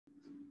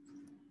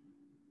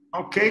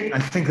Okay, I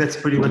think that's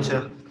pretty much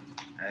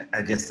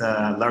I guess,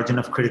 a large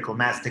enough critical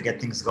mass to get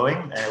things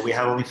going. We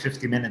have only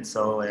 50 minutes,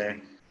 so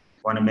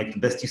want to make the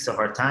best use of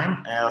our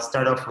time. I'll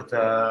start off with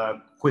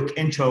a quick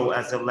intro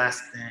as the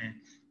last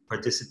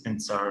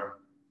participants are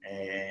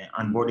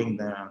onboarding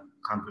the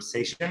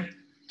conversation.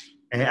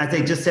 As I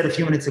just said a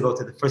few minutes ago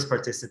to the first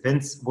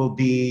participants, we'll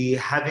be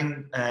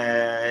having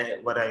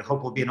what I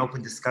hope will be an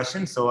open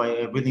discussion. So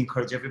I really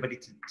encourage everybody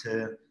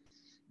to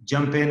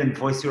jump in and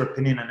voice your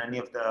opinion on any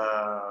of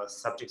the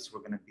subjects we're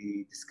going to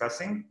be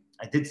discussing.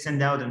 I did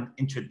send out an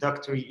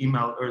introductory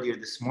email earlier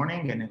this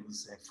morning, and it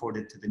was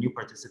forwarded to the new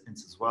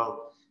participants as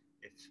well,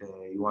 if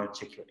you want to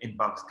check your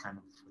inbox kind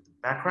of for the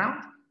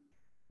background.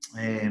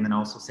 And I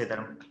also say that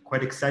I'm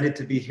quite excited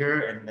to be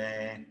here, and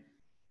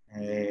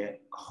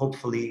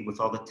hopefully with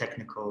all the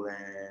technical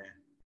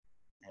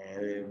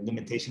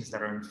limitations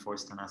that are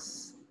enforced on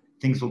us,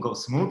 things will go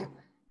smooth.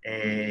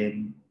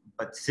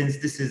 But since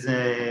this is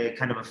a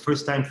kind of a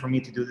first time for me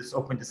to do this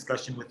open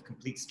discussion with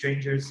complete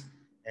strangers,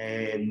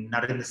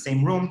 not in the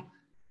same room,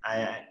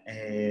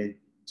 I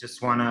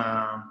just want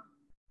to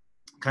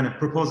kind of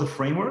propose a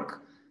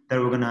framework that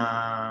we're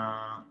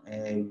gonna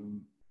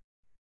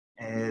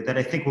that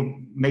I think will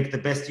make the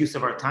best use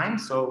of our time.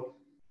 So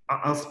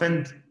I'll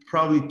spend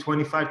probably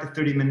 25 to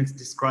 30 minutes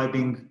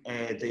describing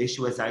the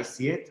issue as I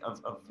see it,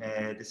 of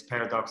this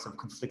paradox of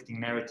conflicting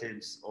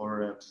narratives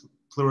or a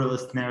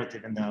pluralist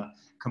narrative and the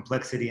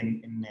complexity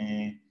in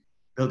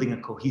building a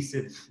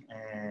cohesive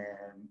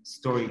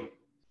story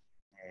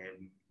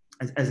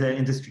as an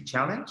industry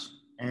challenge.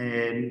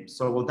 And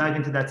so we'll dive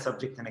into that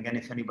subject. And again,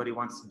 if anybody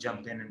wants to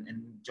jump in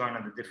and join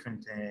on the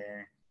different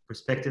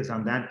perspectives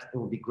on that, it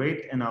will be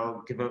great. And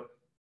I'll give an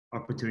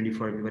opportunity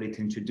for everybody to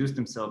introduce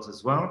themselves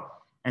as well.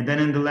 And then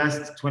in the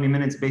last 20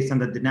 minutes, based on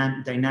the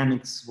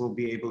dynamics we'll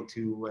be able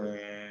to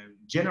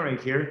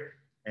generate here,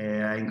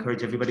 I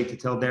encourage everybody to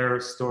tell their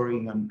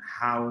story on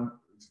how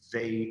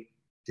they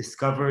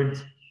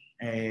discovered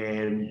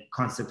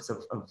concepts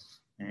of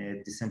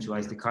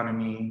decentralized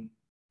economy,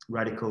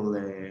 radical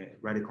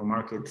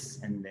markets,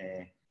 and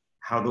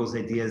how those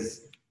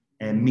ideas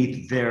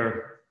meet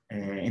their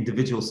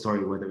individual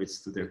story, whether it's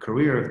through their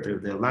career, through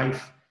their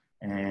life.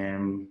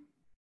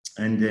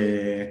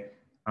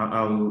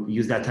 I'll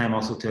use that time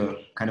also to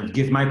kind of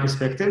give my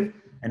perspective,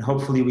 and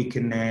hopefully we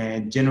can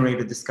generate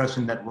a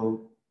discussion that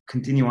will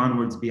continue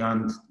onwards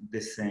beyond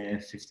this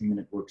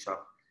 15-minute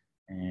workshop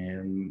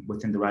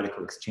within the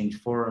Radical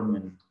Exchange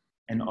Forum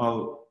and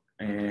all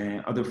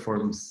other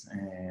forums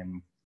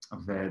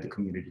of the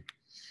community.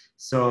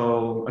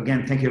 So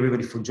again, thank you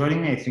everybody for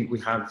joining me. I think we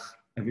have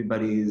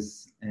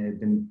everybody's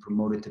been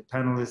promoted to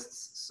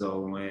panelists,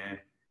 so you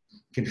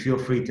can feel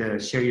free to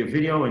share your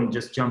video and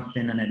just jump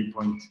in at any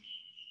point.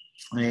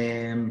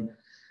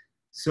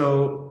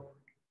 So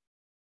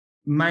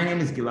my name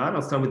is Gilad.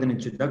 I'll start with an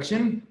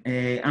introduction.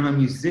 I'm a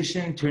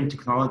musician turned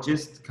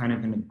technologist, kind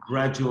of in a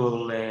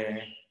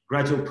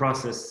gradual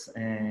process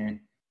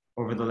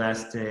over the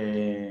last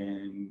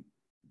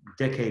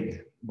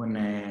decade, when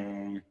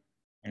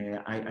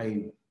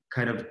I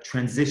kind of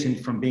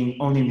transitioned from being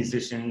only a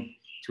musician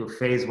to a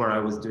phase where I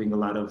was doing a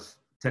lot of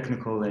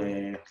technical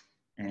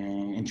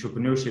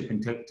entrepreneurship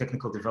and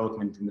technical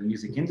development in the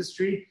music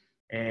industry,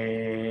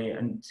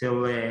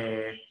 until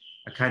I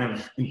kind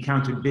of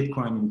encountered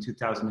Bitcoin in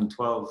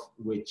 2012,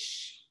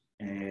 which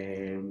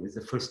was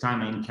the first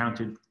time I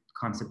encountered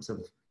concepts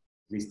of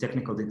this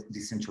technical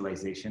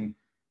decentralization.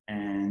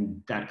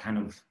 And that kind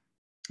of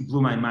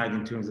blew my mind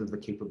in terms of the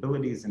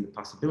capabilities and the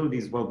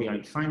possibilities well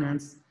beyond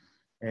finance,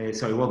 which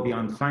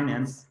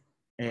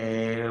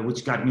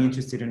got me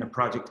interested in a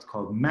project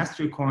called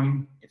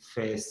Mastercoin. If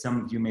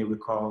some of you may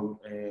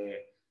recall,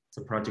 it's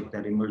a project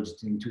that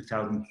emerged in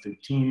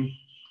 2013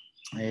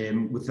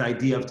 with the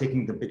idea of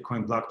taking the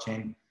Bitcoin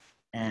blockchain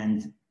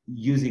and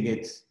using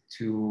it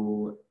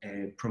to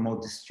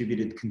promote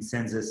distributed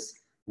consensus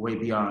way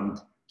beyond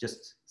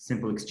just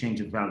simple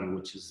exchange of value,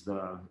 which is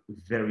the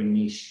very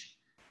niche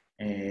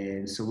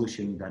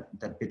solution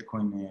that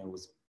Bitcoin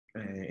was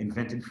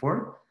invented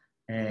for.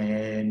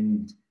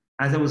 And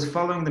as I was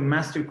following the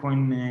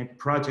Mastercoin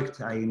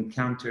project, I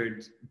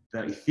encountered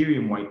the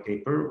Ethereum white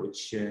paper,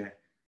 which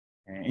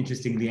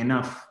interestingly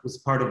enough was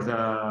part of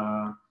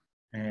the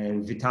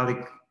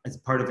Vitalik, as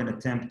part of an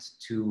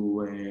attempt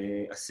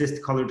to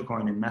assist Colored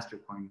Coin and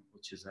Mastercoin,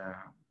 which is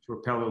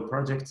two parallel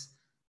projects,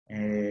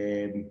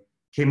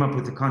 came up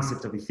with the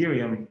concept of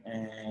Ethereum,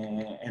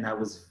 and I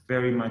was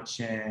very much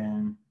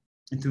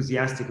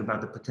enthusiastic about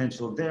the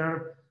potential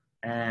there,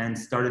 and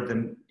started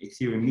the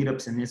Ethereum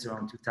meetups in Israel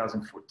in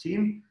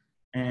 2014.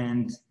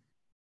 And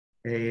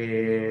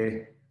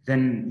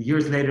then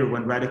years later,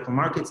 when Radical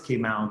Markets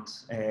came out,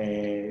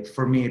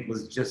 for me it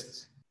was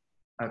just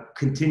a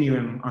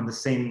continuum on the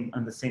same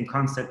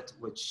concept,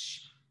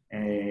 which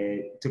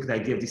took the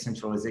idea of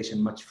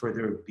decentralization much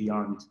further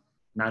beyond,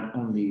 not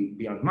only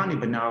beyond money,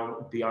 but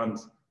now beyond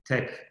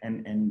tech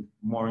and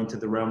more into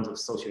the realms of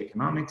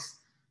socioeconomics.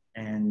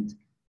 And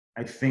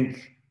I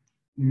think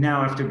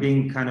now, after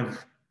being kind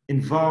of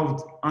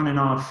involved on and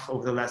off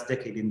over the last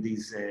decade in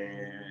these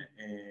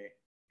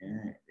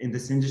in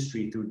this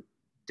industry through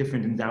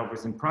different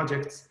endeavors and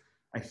projects,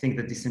 I think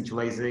that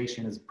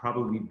decentralization has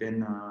probably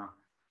been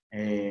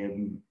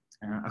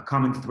a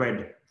common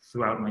thread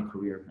throughout my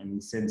career. I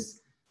mean,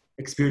 since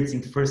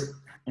experiencing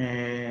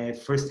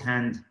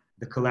firsthand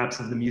the collapse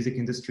of the music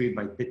industry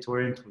by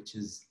BitTorrent, which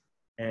is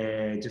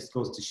just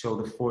goes to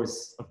show the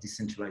force of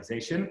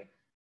decentralization,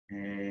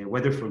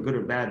 whether for good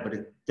or bad, but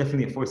it's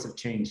definitely a force of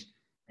change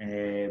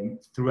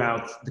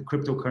throughout the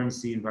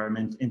cryptocurrency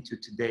environment into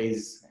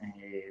today's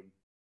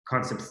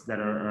concepts that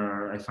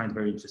are I find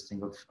very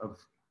interesting of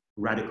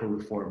radical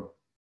reform.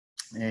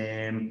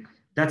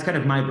 That's kind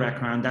of my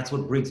background. That's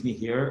what brings me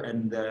here.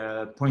 And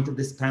the point of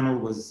this panel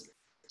was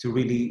to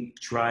really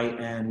try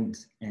and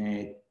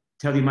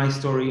tell you my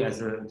story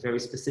as a very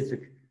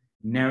specific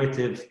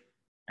narrative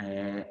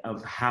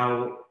of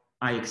how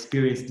I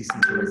experienced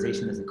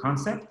decentralization as a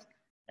concept.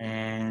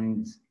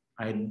 And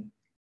I'd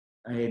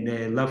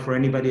love for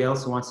anybody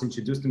else who wants to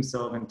introduce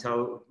themselves and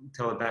tell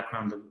a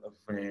background of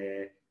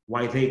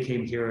why they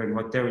came here and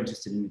what they're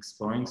interested in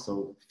exploring.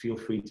 So feel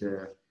free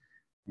to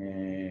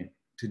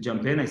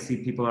jump in. I see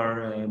people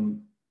are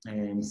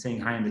saying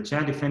hi in the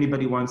chat. If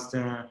anybody wants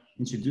to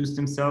introduce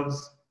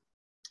themselves,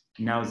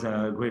 now's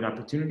a great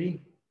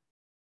opportunity,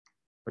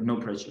 but no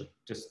pressure.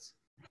 Just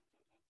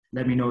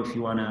let me know if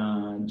you want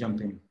to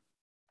jump in.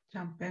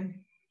 Jump in.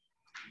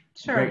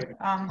 Sure.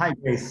 Hi,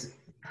 Grace.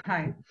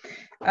 Hi.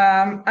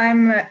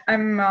 I'm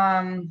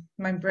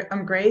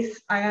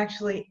Grace. I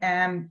actually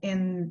am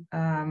in.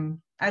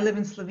 I live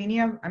in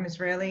Slovenia. I'm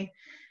Israeli.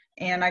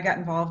 And I got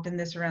involved in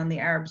this around the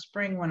Arab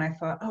Spring when I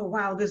thought, oh,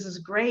 wow, this is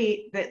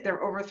great that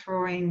they're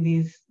overthrowing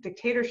these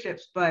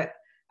dictatorships, but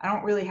I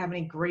don't really have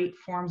any great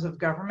forms of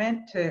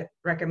government to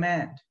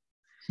recommend.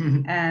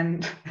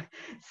 And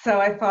so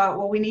I thought,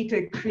 well, we need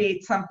to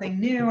create something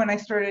new. And I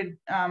started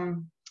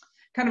kind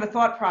of a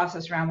thought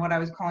process around what I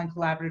was calling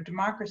collaborative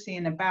democracy.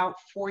 And about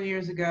 4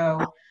 years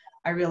ago,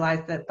 I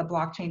realized that the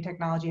blockchain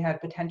technology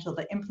had potential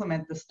to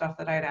implement the stuff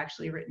that I had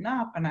actually written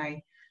up. And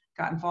I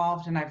got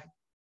involved, and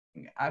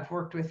I've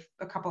worked with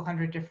a couple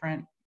hundred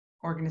different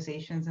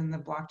organizations in the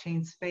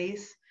blockchain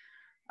space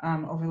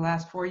over the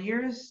last 4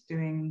 years,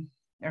 doing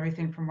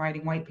everything from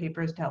writing white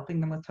papers to helping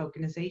them with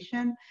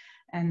tokenization.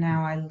 And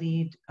now I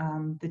lead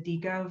the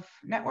DGov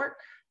network.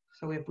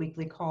 So we have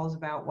weekly calls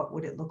about what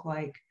would it look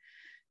like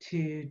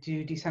to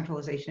do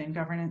decentralization and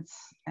governance.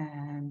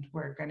 And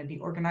we're going to be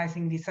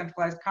organizing the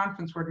Decentralized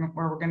conference where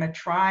we're going to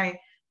try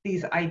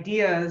these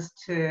ideas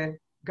to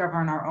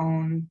govern our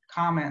own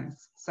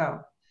commons. So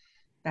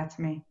that's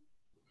me.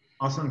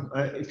 Awesome.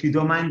 If you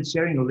don't mind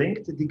sharing a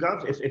link to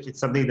DGov, if it's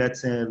something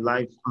that's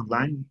live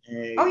online.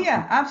 Oh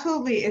yeah,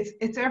 absolutely.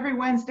 It's every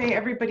Wednesday.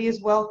 Everybody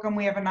is welcome.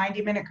 We have a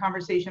 90-minute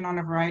conversation on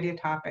a variety of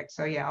topics.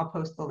 So yeah, I'll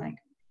post the link.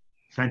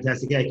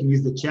 Fantastic. Yeah, you can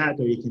use the chat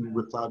or you can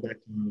reply back.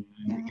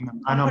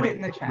 I'll put it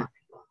in the chat.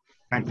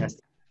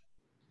 Fantastic.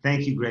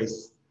 Thank you,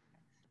 Grace.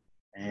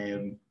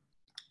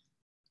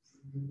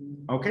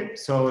 Okay,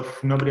 so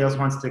if nobody else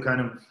wants to kind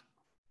of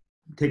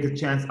take a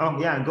chance. Oh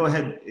yeah, go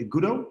ahead,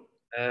 Gudo.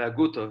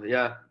 Guto,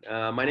 yeah.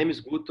 My name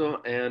is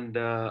Guto, and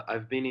I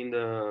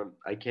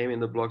came in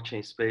the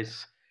blockchain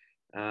space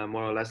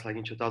more or less like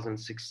in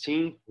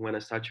 2016 when I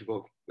started to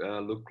go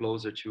look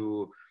closer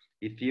to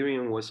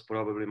Ethereum. Was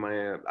probably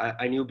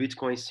I knew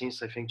Bitcoin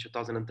since I think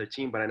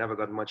 2013, but I never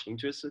got much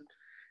interested.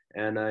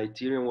 And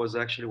Ethereum was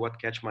actually what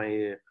catch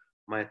my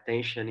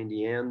attention in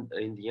the end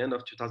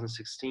of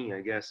 2016, I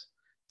guess,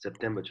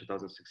 September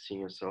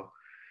 2016 or so.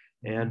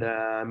 And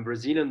I'm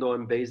Brazilian, though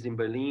I'm based in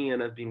Berlin,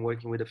 and I've been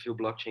working with a few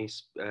blockchain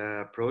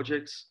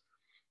projects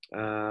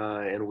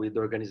and with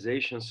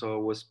organizations. So I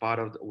was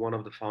one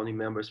of the founding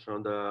members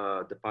from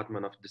the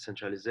Department of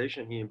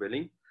Decentralization here in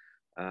Berlin,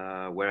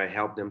 where I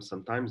help them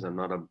sometimes. I'm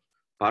not a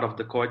part of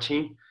the core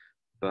team,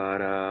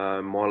 but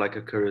more like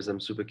a curious. I'm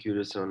super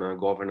curious on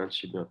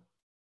governance,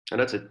 and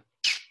that's it.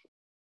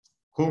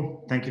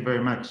 Cool. Thank you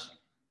very much.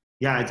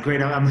 Yeah, it's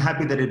great. I'm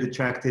happy that it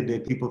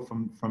attracted people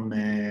from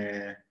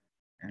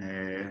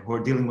who are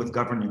dealing with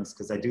governance,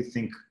 because I do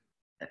think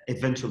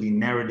eventually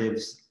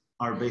narratives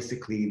are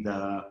basically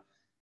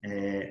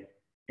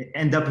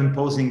end up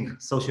imposing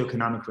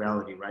socioeconomic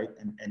reality, right?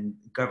 And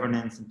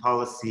governance and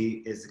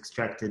policy is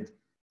extracted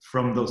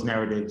from those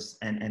narratives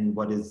and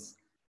what is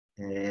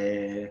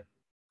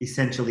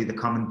essentially the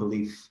common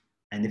belief.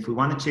 And if we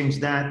want to change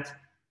that,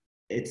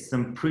 it's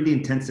some pretty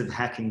intensive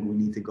hacking we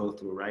need to go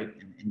through, right?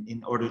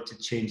 In order to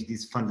change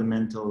these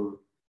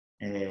fundamental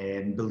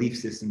belief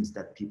systems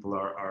that people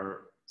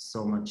are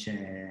so much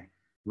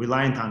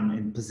reliant on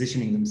in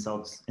positioning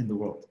themselves in the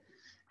world.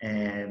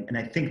 And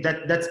I think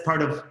that's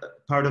part of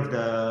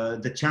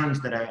the challenge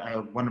that I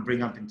want to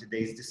bring up in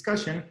today's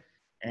discussion.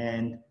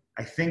 And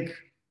I think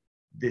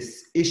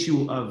this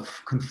issue of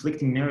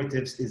conflicting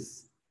narratives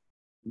is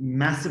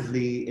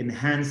massively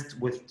enhanced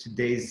with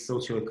today's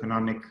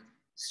socioeconomic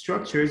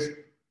structures,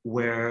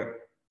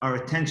 where our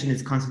attention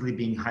is constantly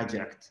being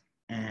hijacked,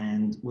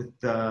 and with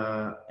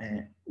the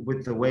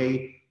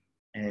way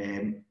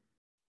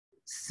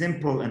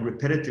simple and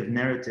repetitive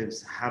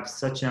narratives have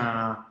such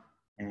a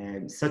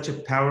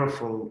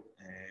powerful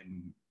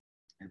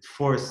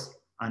force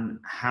on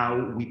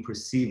how we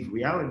perceive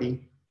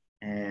reality,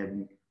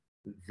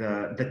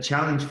 the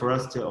challenge for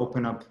us to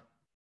open up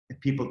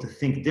people to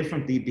think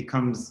differently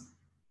becomes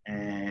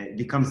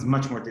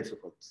much more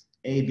difficult.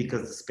 A,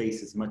 because the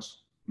space is much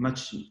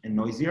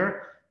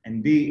noisier,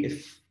 and B,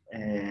 if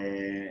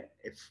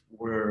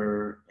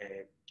we're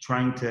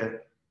trying to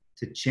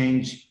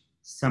change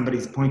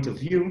somebody's point of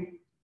view,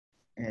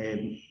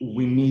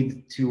 we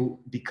need to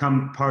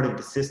become part of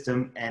the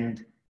system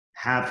and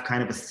have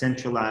kind of a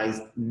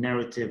centralized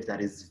narrative that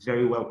is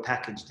very well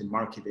packaged and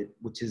marketed,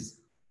 which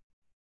is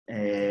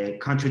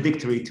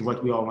contradictory to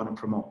what we all want to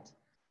promote,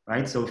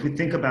 right? So if we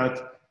think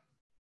about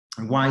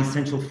why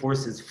central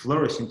forces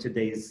flourish in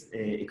today's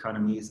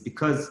economy, is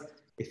because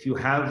if you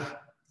have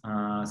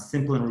a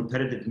simple and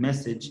repetitive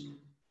message,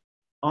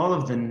 all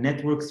of the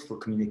networks for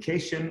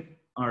communication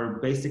are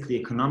basically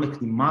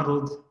economically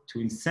modeled to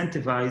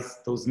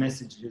incentivize those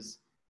messages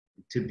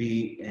to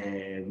be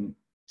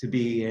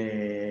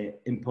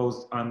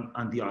imposed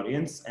on the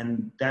audience,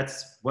 and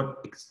that's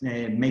what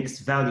makes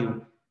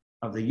value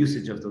of the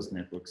usage of those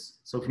networks.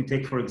 So if we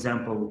take, for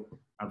example,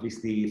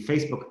 obviously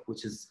Facebook,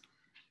 which is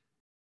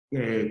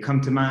come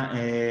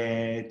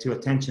to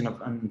attention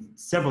on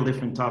several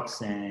different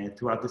talks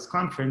throughout this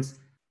conference,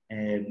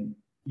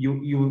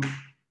 you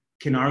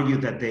can argue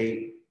that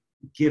they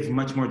give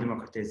much more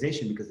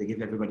democratization because they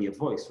give everybody a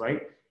voice,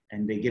 right?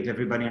 And they give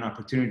everybody an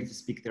opportunity to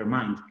speak their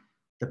mind.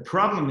 The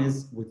problem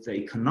is with the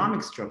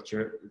economic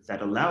structure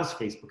that allows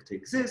Facebook to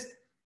exist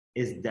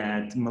is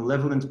that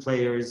malevolent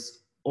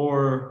players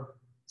or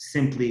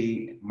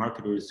simply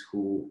marketers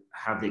who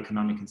have the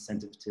economic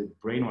incentive to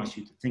brainwash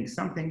you to think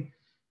something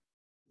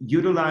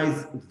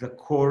utilize the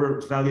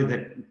core value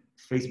that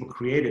Facebook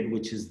created,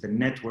 which is the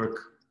network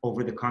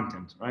over the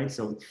content, right?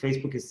 So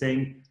Facebook is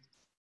saying,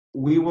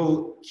 we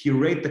will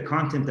curate the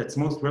content that's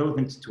most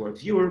relevant to our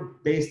viewer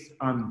based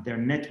on their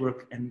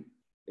network and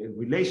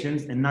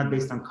relations, and not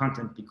based on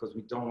content, because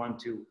we don't want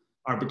to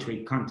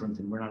arbitrate content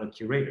and we're not a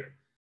curator.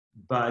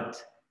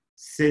 But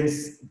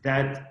since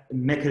that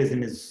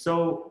mechanism is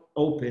so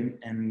open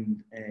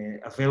and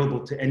available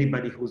to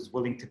anybody who's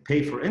willing to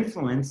pay for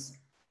influence,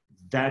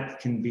 that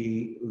can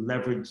be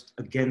leveraged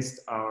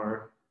against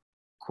our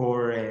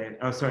core,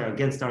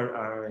 against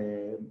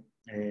the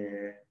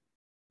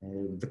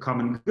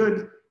common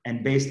good,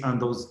 and based on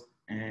those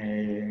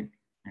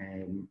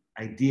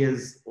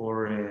ideas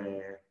or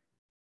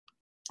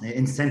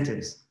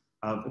incentives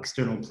of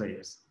external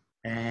players.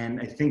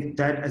 And I think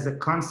that as a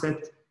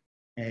concept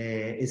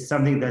is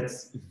something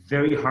that's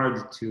very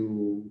hard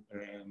to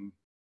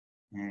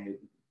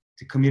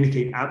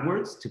communicate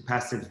outwards to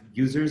passive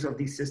users of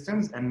these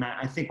systems. And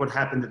I think what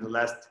happened in the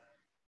last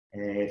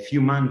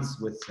few months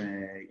with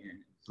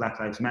Black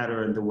Lives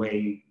Matter and the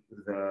way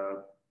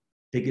the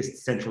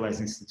biggest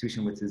centralized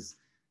institution, which is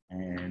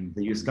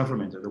the US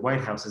government or the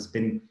White House, has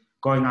been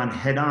going on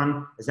head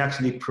on, has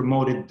actually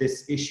promoted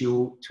this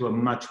issue to a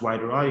much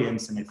wider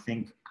audience. And I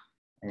think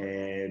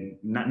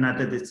not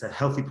that it's a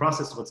healthy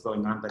process of what's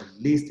going on, but at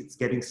least it's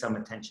getting some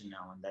attention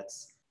now. And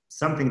that's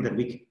something that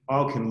we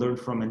all can learn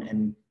from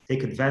and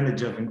take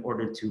advantage of in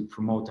order to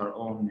promote our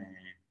own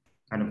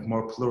kind of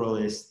more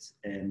pluralist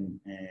and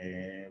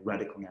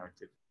radical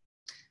narrative.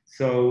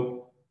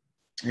 So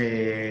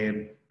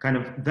kind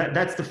of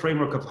that's the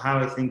framework of how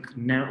I think,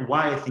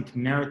 why I think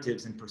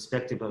narratives and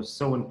perspective are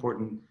so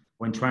important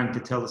when trying to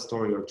tell a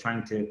story or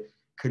trying to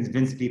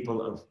convince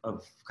people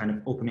of kind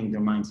of opening their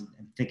minds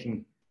and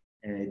thinking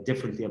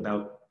differently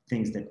about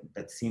things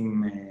that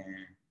seem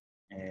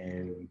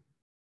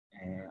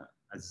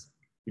as,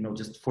 you know,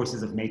 just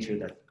forces of nature,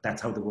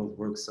 that's how the world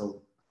works,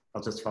 so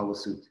I'll just follow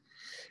suit.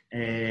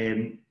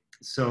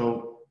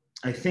 So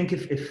I think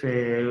if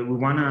we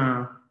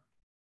wanna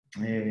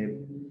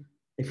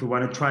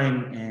try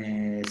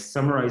and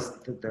summarize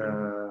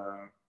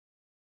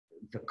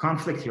the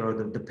conflict here, or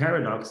the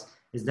paradox,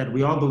 is that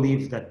we all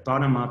believe that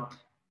bottom-up,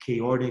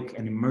 chaotic,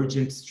 and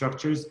emergent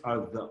structures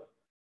are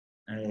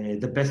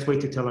the best way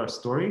to tell our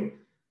story,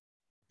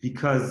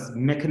 because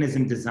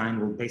mechanism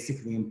design will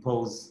basically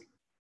impose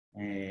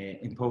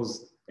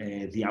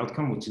the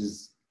outcome, which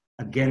is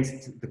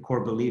against the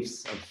core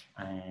beliefs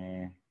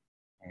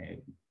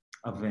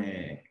of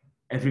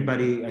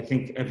everybody. I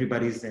think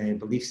everybody's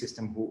belief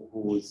system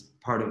who is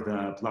part of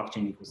the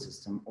blockchain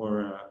ecosystem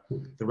or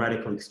the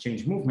radical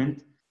exchange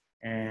movement.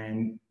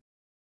 And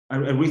I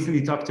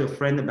recently talked to a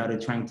friend about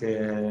it, trying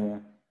to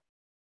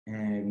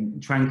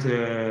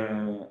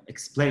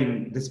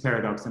explain this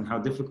paradox and how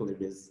difficult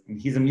it is.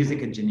 And he's a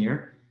music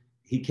engineer.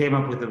 He came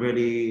up with a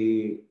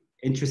really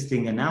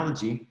interesting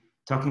analogy,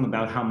 talking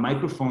about how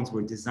microphones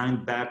were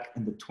designed back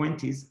in the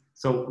 20s.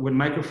 So when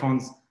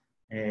microphones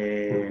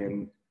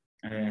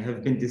have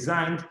been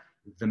designed,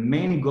 the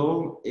main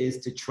goal is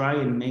to try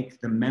and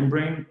make the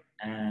membrane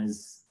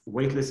as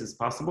weightless as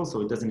possible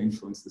so it doesn't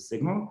influence the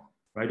signal,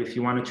 right? If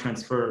you want to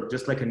transfer,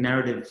 just like a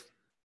narrative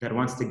that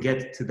wants to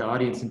get to the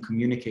audience and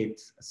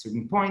communicate a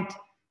certain point,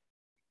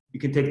 you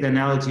can take the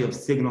analogy of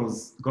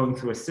signals going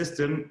through a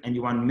system and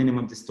you want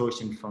minimum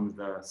distortion from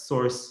the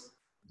source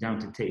down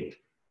to tape.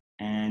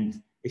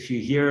 And if you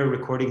hear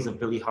recordings of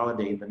Billie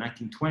Holiday in the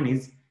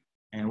 1920s,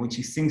 and when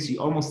she sings, she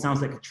almost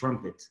sounds like a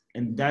trumpet.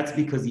 And that's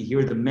because you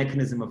hear the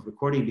mechanism of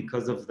recording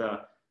because of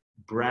the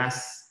brass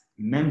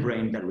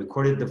membrane that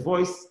recorded the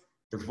voice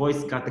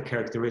got the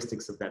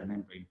characteristics of that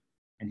membrane.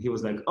 And he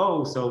was like,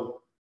 oh,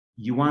 so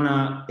you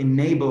wanna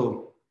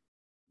enable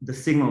the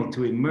signal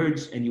to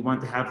emerge and you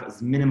want to have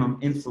as minimum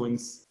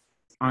influence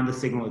on the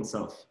signal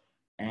itself.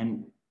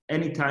 And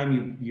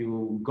anytime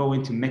you go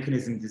into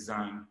mechanism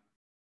design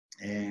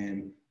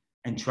and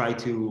try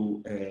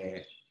to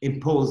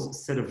impose a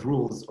set of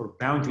rules or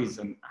boundaries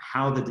on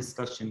how the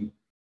discussion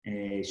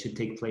should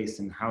take place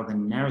and how the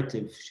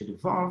narrative should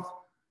evolve,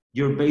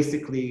 you're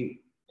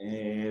basically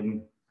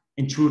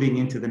intruding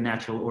into the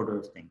natural order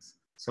of things.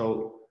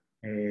 So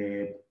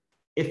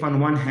if on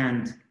one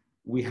hand,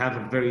 we have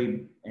a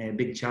very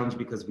big challenge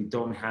because we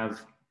don't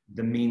have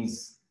the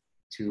means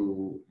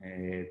to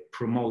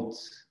promote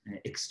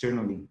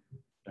externally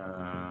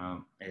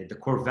the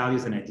core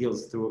values and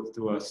ideals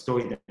through a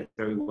story that's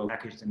very well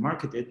packaged and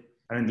marketed.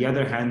 And on the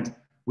other hand,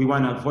 we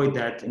want to avoid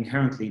that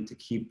inherently to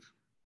keep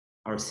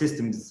our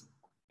systems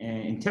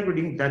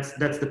integrity.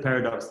 That's the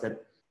paradox that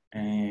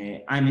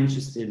I'm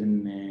interested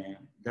in.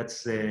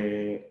 That's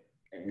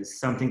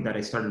something that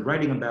I started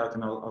writing about,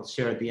 and I'll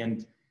share at the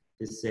end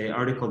this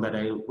article that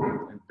I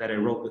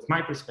wrote with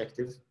my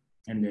perspective,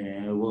 and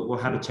we'll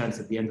have a chance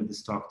at the end of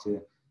this talk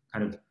to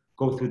kind of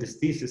go through this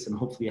thesis and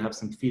hopefully have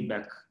some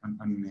feedback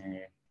on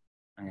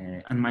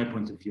my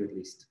point of view at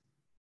least.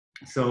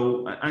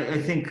 So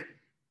I think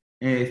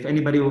if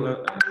anybody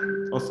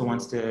also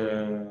wants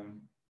to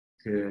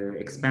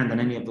expand on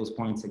any of those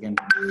points, again,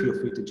 feel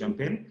free to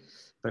jump in.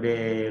 But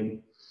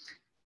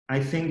I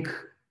think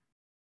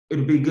it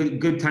would be a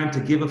good time to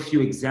give a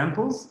few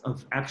examples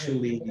of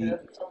actually,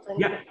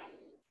 yeah.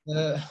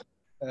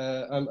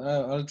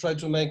 I'll try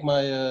to make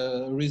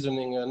my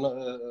reasoning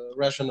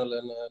rational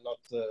and not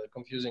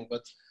confusing,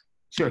 but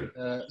sure.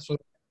 So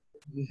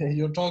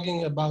you're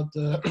talking about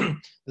the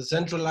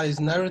centralized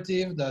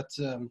narrative that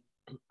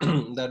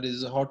that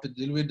is hard to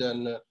deal with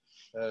and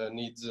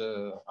needs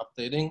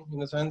updating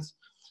in a sense.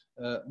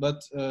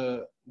 But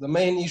the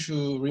main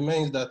issue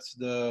remains that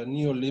the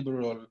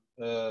neoliberal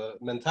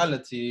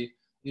mentality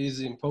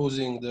is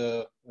imposing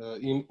the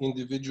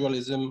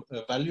individualism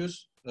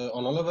values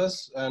on all of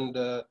us, and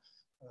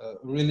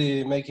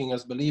really making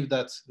us believe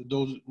that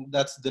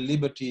that's the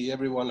liberty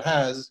everyone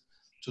has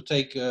to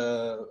take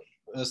a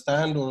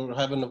stand or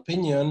have an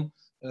opinion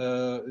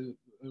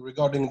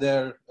regarding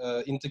their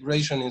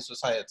integration in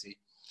society.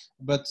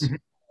 But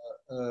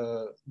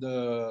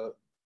the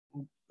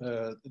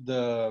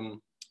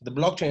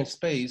blockchain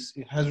space,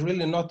 it has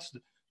really not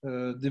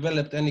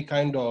developed any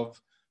kind of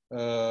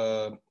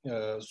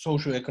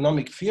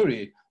socio-economic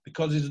theory,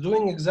 because it's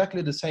doing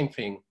exactly the same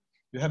thing.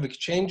 You have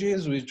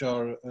exchanges which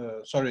are,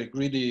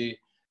 greedy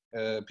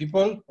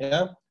people,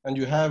 yeah, and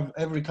you have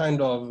every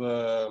kind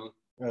of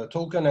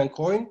token and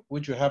coin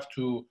which you have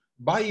to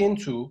buy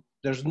into.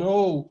 There's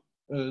no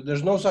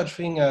such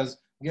thing as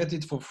get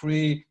it for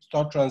free,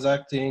 start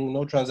transacting,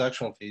 no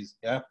transaction fees,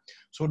 yeah.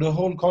 So the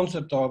whole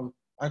concept of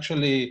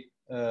actually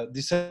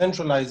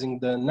decentralizing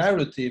the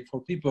narrative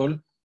for people,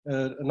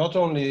 not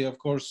only, of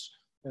course,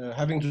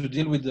 having to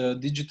deal with the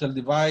digital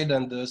divide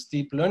and the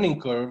steep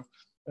learning curve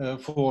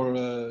for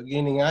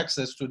gaining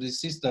access to these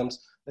systems,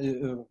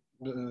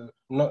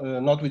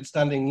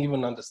 notwithstanding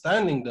even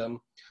understanding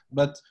them,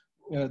 but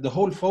the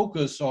whole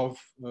focus of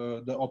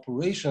the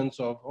operations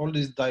of all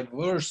these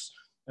diverse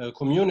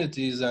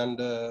communities and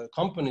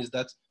companies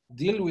that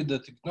deal with the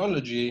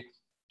technology,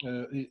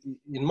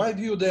 in my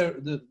view,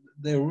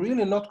 they're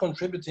really not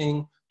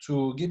contributing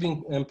to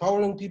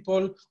empowering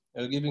people,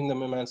 giving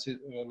them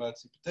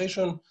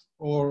emancipation,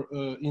 or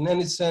in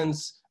any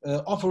sense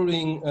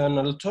offering an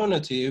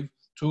alternative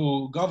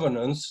to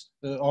governance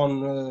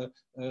on a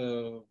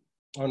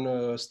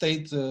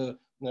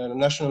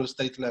national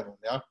state level.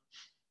 Yeah.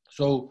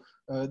 So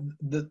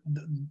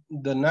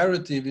the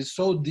narrative is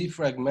so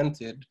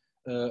defragmented.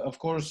 Of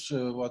course,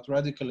 what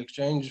Radical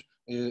Exchange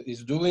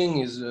is doing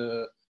is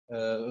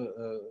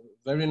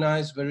very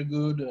nice, very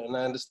good, and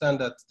I understand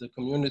that the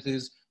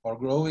communities are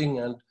growing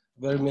and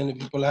very many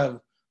people have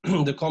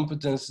the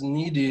competence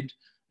needed.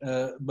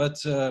 But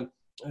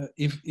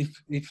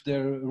if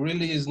there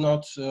really is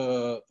not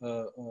a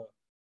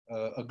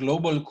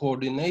global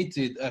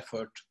coordinated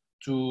effort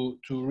to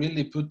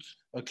really put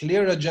a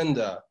clear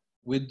agenda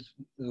with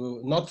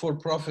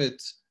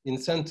not-for-profit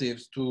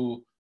incentives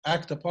to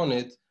act upon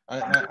it,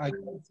 I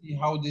can't see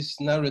how this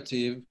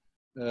narrative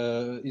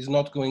is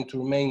not going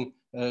to remain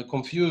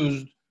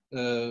confused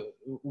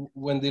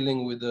when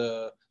dealing with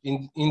the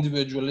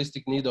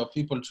individualistic need of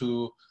people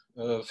to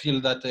feel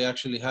that they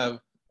actually have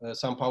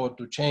some power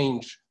to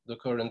change the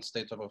current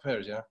state of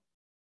affairs. Yeah.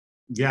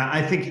 Yeah,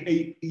 I think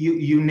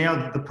you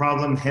nailed the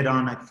problem head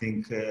on, I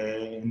think,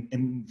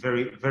 in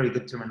very, very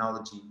good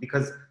terminology,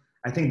 because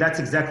I think that's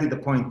exactly the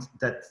point,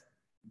 that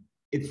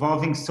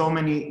evolving so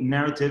many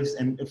narratives.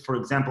 And for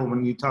example,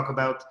 when you talk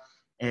about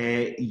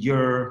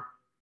your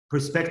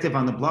perspective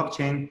on the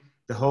blockchain,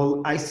 the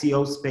whole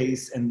ICO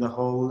space and the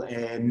whole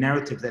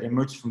narrative that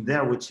emerged from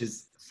there, which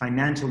is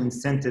financial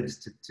incentives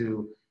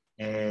to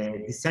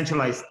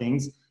decentralize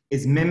things,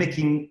 is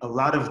mimicking a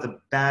lot of the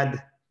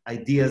bad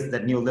ideas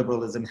that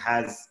neoliberalism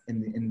has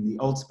in the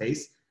old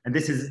space. And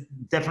this is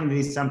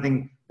definitely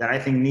something that I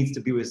think needs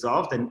to be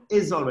resolved and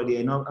is already.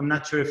 I know, I'm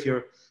not sure if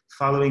you're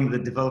following the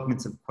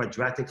developments of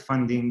quadratic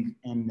funding.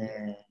 And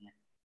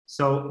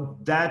so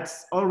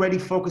that's already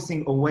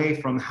focusing away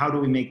from how do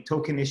we make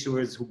token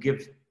issuers who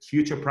give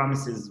future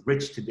promises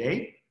rich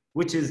today,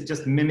 which is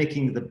just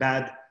mimicking the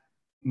bad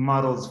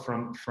models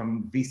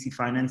from VC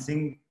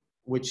financing,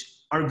 which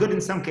are good in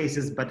some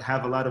cases, but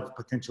have a lot of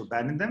potential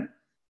bad in them,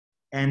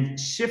 and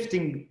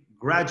shifting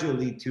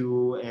gradually to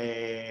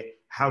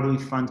how do we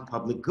fund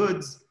public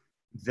goods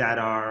that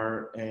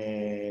are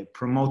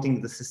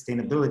promoting the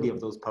sustainability of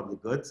those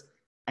public goods,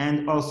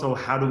 and also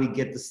how do we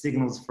get the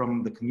signals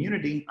from the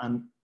community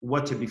on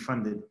what should be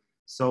funded.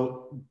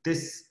 So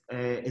this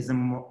is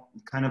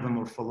kind of a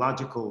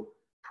morphological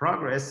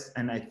progress,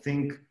 and I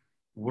think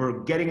we're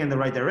getting in the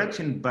right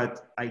direction,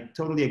 but I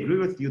totally agree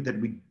with you that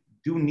we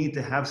do need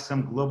to have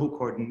some global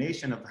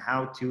coordination of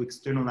how to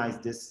externalize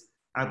this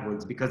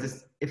outwards,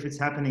 because if it's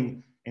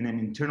happening in an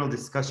internal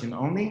discussion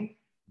only,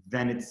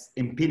 then it's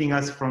impeding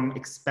us from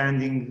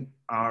expanding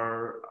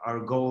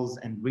our goals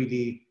and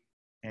really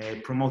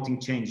promoting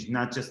change.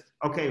 Not just,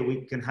 okay,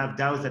 we can have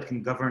DAOs that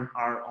can govern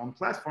our own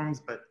platforms,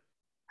 but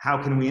how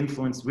can we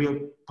influence real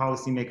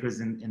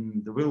policymakers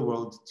in the real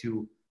world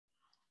to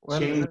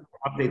change,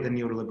 update the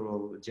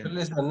neoliberal agenda?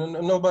 Listen,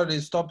 nobody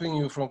is stopping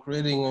you from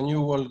creating a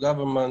new world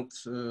government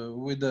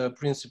with the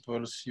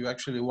principles you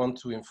actually want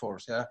to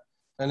enforce, yeah?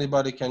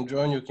 Anybody can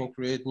join, you can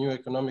create new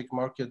economic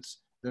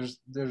markets. There's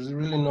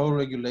really no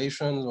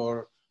regulations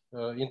or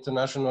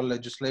international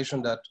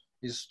legislation that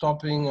is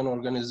stopping an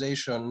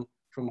organization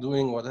from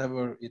doing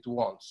whatever it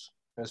wants,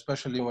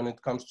 especially when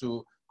it comes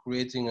to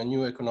creating a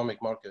new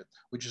economic market,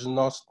 which is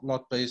not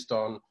based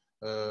on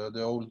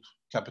the old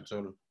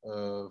capital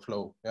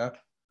flow, yeah?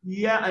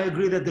 Yeah, I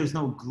agree that there's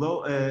no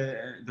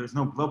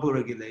global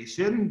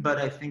regulation, but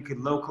I think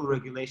local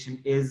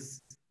regulation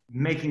is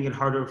making it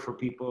harder for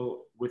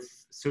people with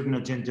certain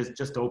agendas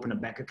just to open a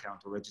bank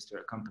account or register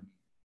a company.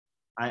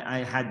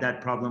 I had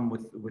that problem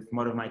with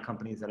one of my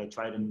companies that I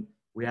tried, and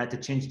we had to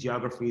change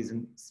geographies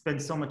and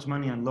spend so much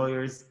money on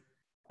lawyers,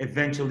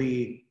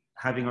 eventually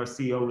having our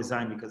CEO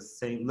resign because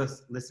saying,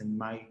 listen,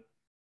 I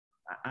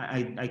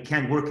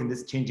can't work in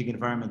this changing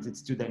environment,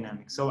 it's too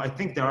dynamic. So I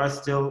think there are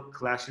still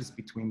clashes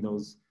between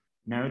those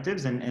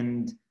narratives,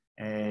 and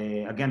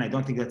again, I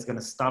don't think that's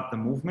gonna stop the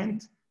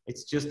movement.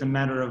 It's just a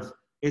matter of,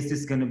 is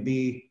this gonna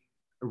be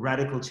a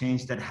radical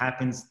change that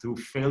happens through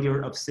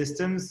failure of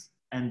systems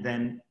and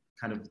then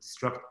kind of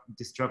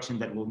destruction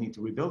that we'll need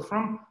to rebuild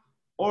from?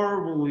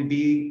 Or will we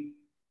be,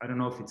 I don't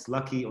know if it's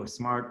lucky or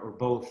smart or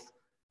both,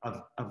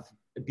 of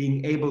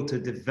being able to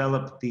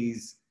develop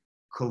these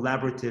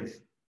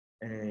collaborative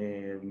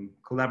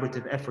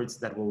efforts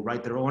that will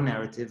write their own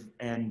narrative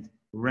and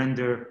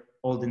render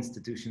old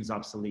institutions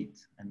obsolete.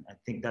 And I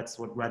think that's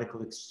what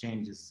radical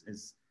exchange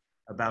is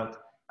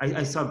about.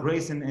 I saw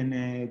Grace and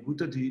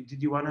Guto,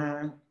 did you want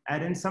to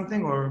add in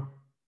something, or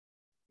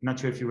not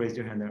sure if you raised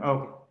your hand there? Oh,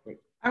 okay, great.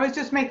 I was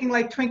just making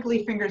like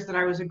twinkly fingers that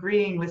I was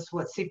agreeing with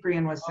what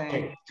Cyprian was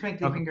saying. Okay.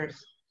 Twinkly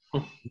fingers.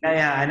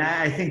 Yeah, and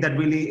I think that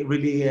really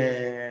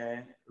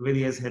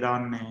is hit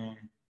on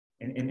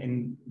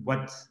in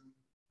what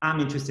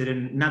I'm interested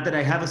in. Not that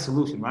I have a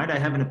solution, right? I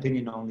have an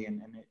opinion only,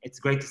 and it's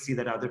great to see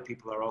that other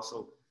people are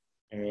also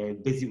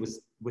busy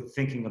with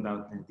thinking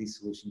about these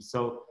solutions.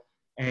 So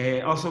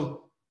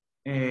also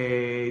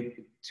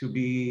to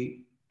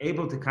be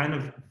able to kind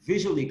of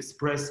visually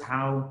express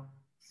how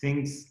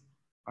things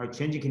are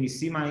changing. Can you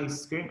see my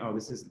screen? Oh,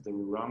 this is the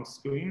wrong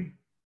screen.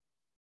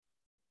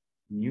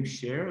 New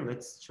share,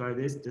 let's try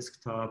this,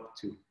 desktop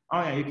 2. Oh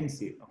yeah, you can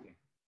see it, okay.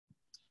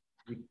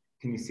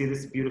 Can you see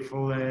this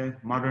beautiful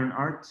modern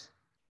art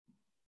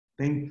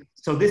thing?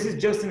 So this is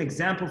just an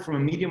example from a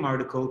Medium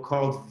article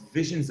called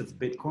Visions of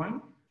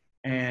Bitcoin.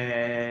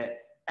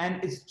 And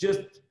it's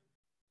just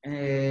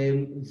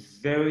a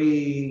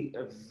very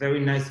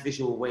nice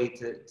visual way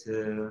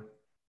to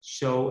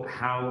show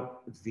how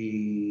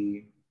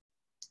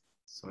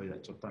sorry,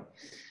 that jumped on.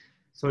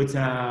 So it's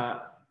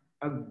a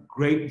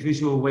great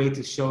visual way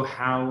to show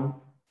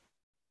how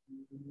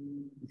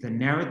the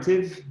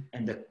narrative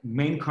and the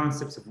main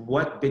concepts of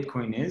what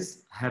Bitcoin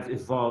is have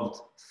evolved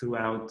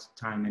throughout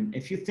time. And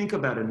if you think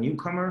about a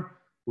newcomer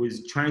who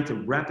is trying to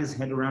wrap his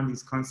head around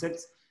these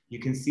concepts, you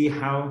can see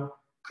how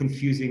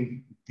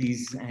confusing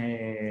these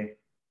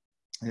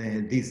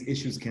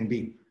issues can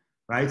be,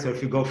 right? So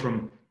if you go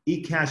from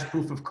eCash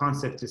proof of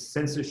concept to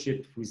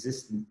censorship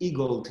resistant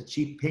e-gold to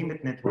cheap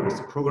payment networks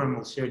to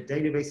programmable shared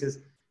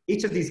databases,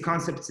 each of these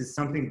concepts is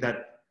something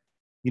that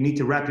you need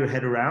to wrap your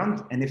head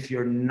around. And if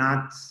you're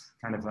not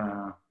kind of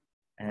a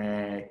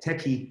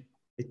techie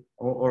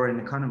or an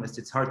economist,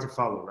 it's hard to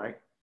follow, right?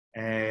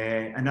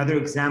 Another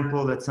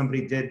example that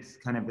somebody did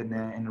kind of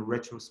in a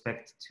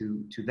retrospect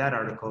to that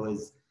article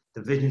is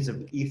the Visions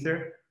of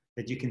Ether,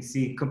 that you can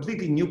see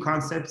completely new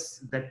concepts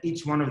that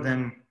each one of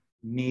them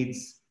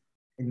needs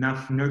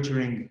enough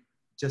nurturing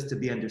just to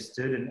be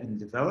understood and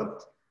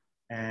developed.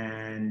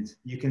 And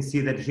you can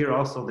see that here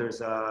also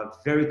there's a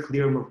very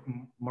clear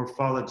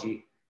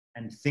morphology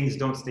and things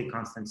don't stay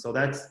constant. So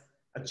that's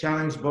a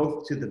challenge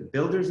both to the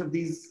builders of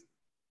these,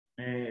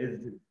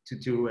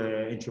 to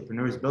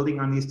entrepreneurs building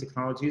on these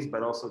technologies,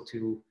 but also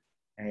to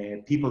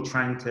people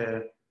trying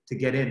to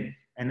get in.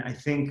 And I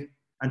think,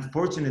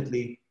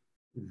 unfortunately,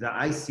 the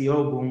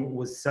ICO boom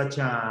was such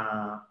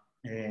that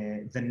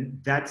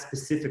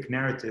specific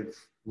narrative,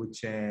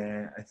 which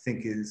I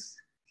think is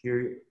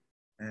here,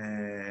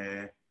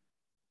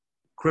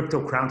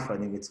 crypto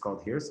crowdfunding it's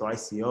called here, so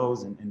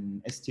ICOs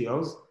and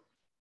STOs,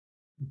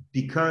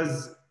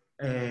 because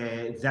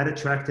that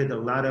attracted a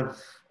lot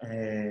of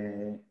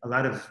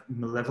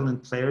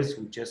malevolent players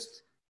who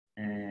just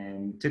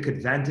took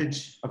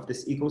advantage of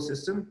this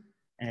ecosystem.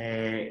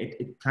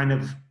 It kind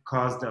of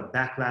caused a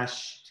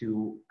backlash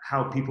to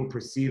how people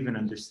perceive and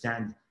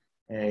understand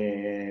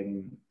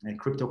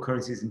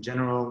cryptocurrencies in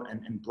general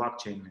and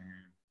blockchain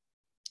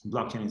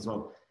as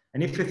well.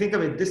 And if you think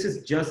of it, this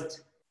is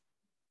just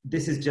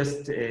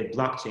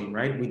blockchain,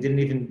 right? We didn't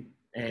even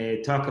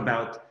talk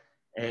about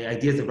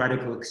ideas of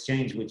radical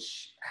exchange,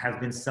 which have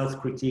been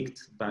self-critiqued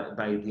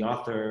by the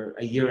author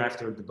a year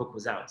after the book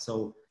was out.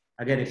 So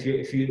again,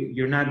 if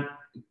you're not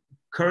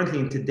currently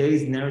in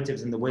today's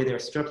narratives and the way they're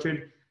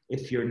structured,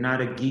 if you're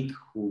not a geek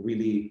who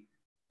really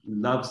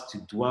loves to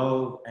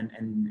dwell and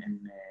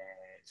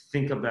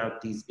think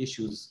about these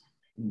issues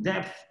in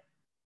depth,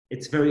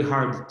 it's very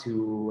hard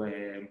to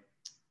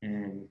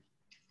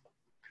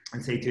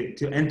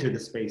enter the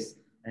space.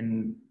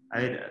 And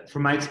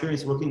from my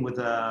experience working with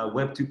a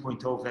Web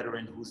 2.0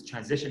 veteran who's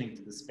transitioning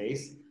to the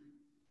space,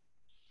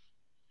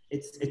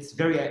 it's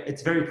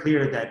very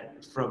clear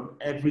that from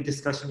every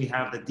discussion we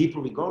have, the deeper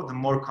we go, the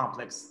more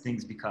complex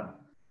things become.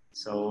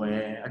 So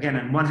again,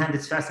 on one hand,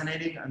 it's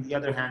fascinating. On the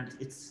other hand,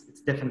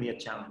 it's definitely a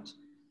challenge.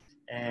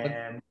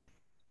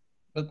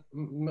 But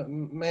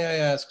may I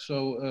ask,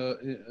 so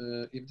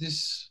if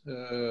this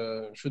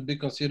should be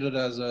considered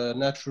as a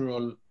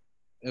natural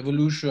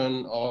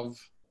evolution of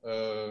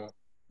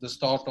the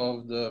start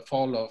of the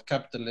fall of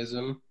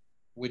capitalism,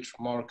 which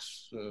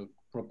Marx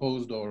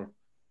proposed or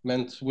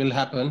meant will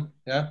happen,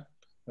 yeah?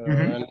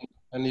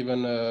 And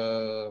even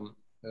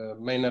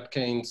Maynard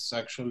Keynes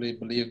actually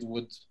believed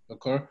would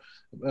occur.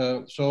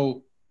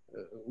 So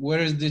where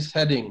is this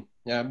heading?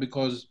 Yeah,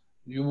 because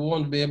you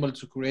won't be able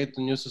to create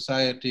a new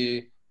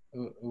society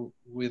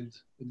with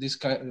this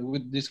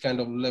kind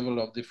of level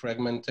of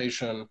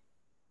defragmentation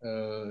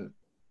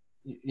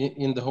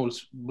in the whole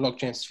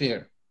blockchain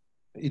sphere.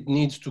 It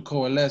needs to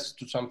coalesce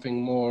to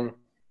something more,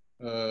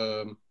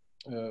 a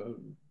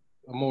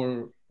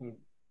more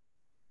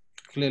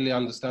clearly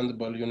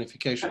understandable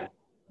unification.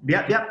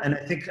 Yeah, and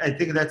I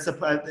think that's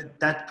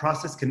that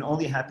process can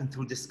only happen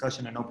through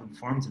discussion and open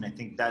forums, and I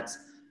think that's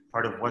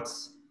part of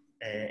what's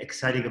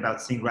exciting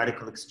about seeing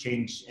radical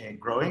exchange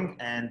growing.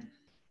 And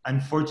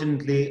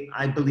unfortunately,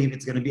 I believe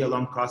it's going to be a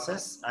long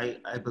process. I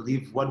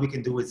believe what we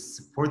can do is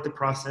support the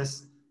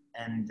process,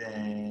 and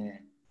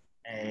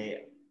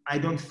I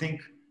don't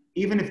think,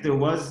 even if there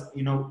was,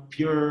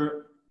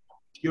 pure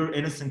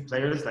innocent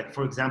players, like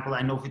for example,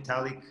 I know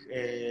Vitalik.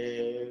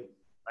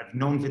 I've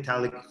known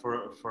Vitalik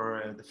for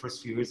the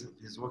first few years of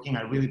his working.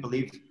 I really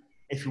believe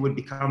if he would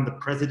become the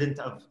president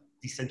of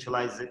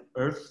Decentralized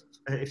Earth,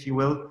 if you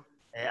will,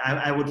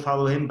 I would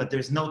follow him. But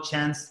there's no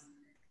chance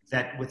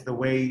that with the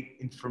way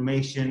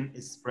information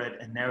is spread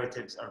and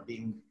narratives are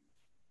being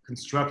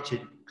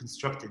constructed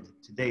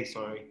today,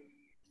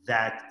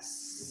 that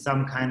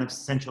some kind of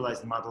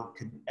centralized model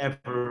can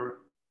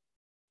ever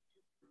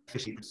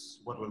officially do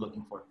what we're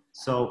looking for.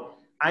 So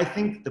I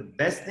think the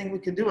best thing we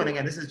could do, and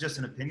again, this is just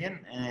an opinion,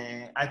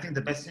 I think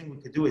the best thing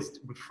we could do is to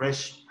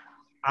refresh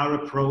our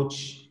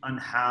approach on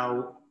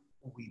how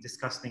we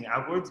discuss things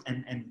outwards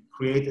and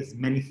create as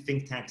many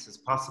think tanks as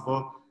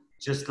possible,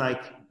 just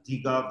like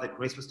DGov that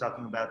Grace was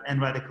talking about,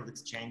 and Radical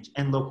Exchange,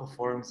 and local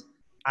forums.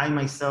 I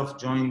myself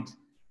joined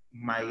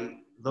my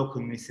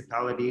local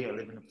municipality. I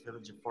live in a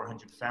village of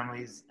 400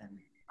 families, and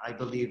I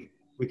believe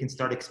we can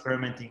start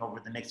experimenting over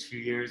the next few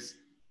years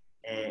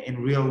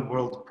in real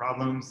world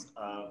problems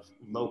of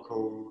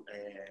local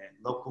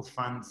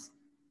funds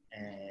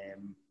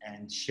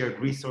and shared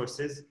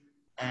resources,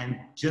 and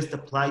just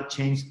apply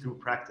change through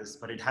practice.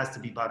 But it has to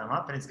be bottom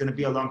up, and it's going to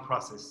be a long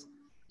process.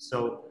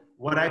 So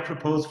what I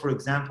propose, for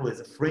example,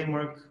 is a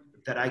framework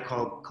that I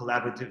call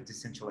collaborative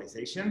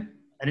decentralization,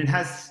 and it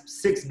has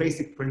 6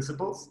 basic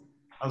principles.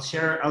 I'll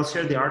share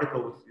the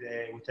article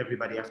with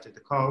everybody after the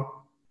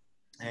call.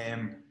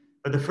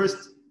 But the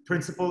first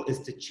principle is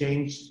to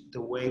change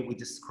the way we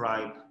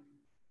describe,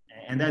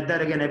 and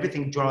that again,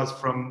 everything draws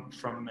from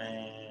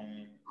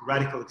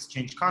radical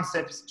exchange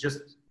concepts,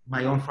 just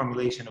my own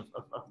formulation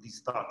of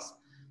these thoughts.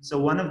 So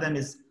one of them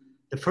is,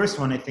 the first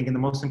one I think, and the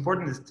most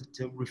important, is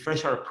to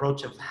refresh our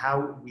approach of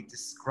how we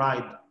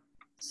describe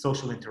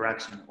social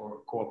interaction or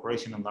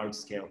cooperation on large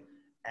scale,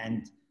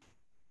 and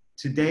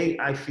today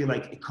I feel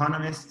like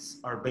economists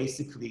are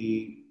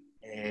basically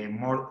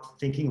more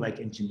thinking like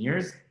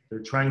engineers.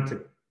 They're trying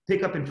to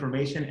pick up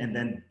information and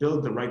then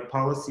build the right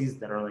policies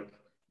that are like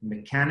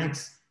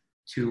mechanics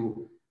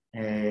to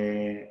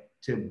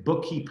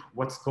bookkeep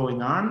what's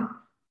going on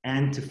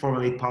and to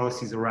formulate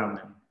policies around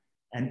them.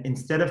 And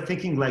instead of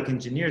thinking like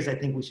engineers, I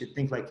think we should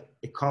think like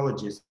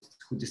ecologists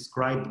who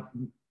describe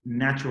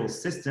natural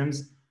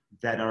systems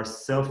that are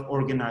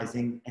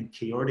self-organizing and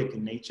chaotic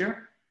in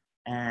nature.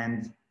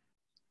 And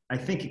I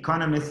think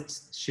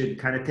economists should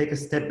kind of take a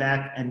step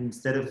back, and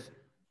instead of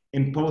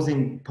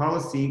imposing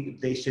policy,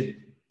 they should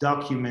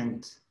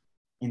document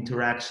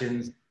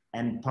interactions,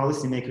 and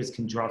policymakers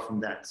can draw from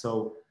that.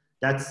 So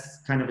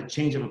that's kind of a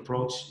change of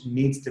approach,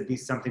 needs to be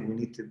something we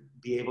need to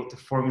be able to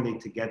formulate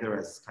together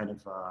as kind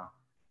of a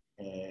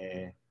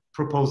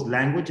proposed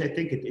language. I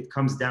think it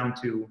comes down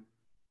to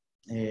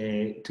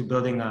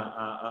building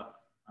a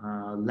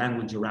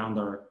language around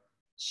our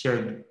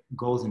shared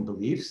goals and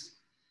beliefs.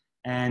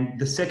 And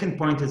the second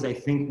point is I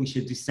think we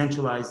should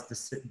decentralize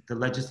the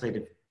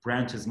legislative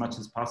branch as much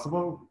as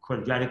possible.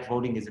 Quadratic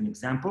voting is an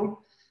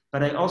example.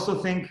 But I also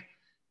think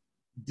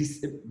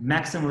this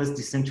maximalist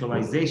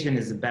decentralization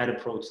is a bad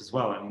approach as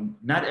well. I mean,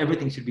 not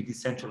everything should be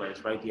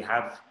decentralized, right? You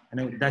have,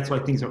 and that's why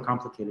things are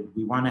complicated.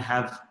 We want to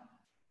have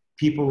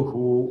people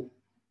who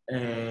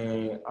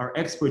are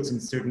experts in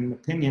certain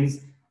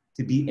opinions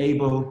to be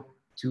able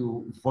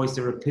to voice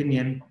their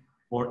opinion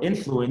or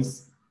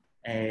influence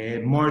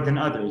more than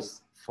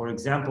others. For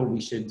example,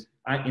 we should,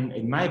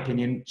 in my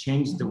opinion,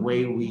 change the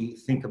way we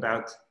think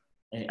about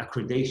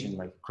accreditation.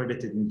 Like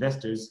accredited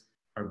investors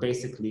are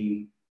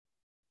basically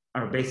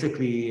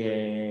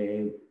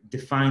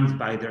defined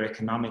by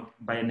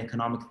an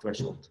economic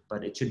threshold,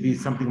 but it should be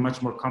something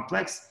much more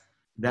complex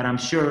that I'm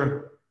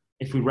sure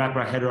if we wrap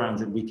our head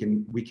around it, we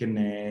can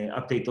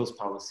update those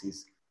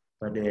policies.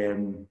 But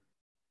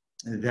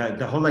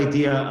the whole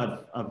idea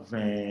of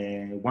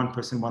one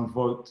person, one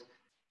vote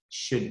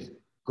should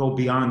go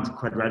beyond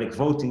quadratic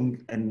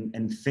voting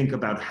and think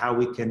about how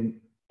we can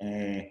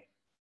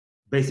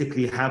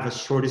basically have a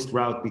shortest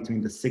route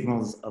between the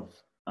signals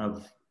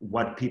of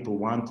what people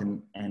want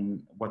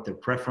and what their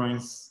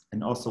preference,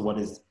 and also what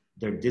is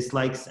their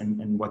dislikes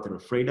and what they're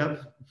afraid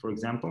of, for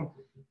example.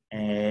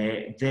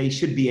 They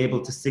should be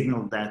able to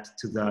signal that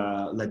to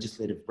the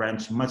legislative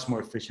branch much more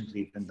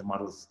efficiently than the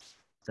models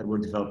that were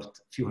developed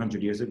a few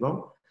hundred years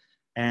ago.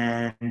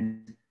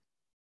 And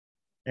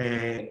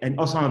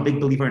also I'm a big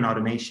believer in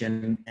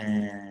automation.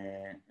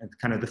 And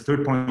kind of the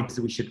third point is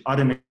that we should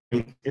automate.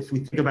 If we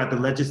think about the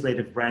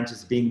legislative branch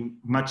as being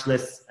much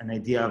less an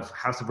idea of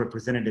House of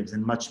Representatives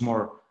and much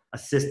more a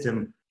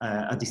system,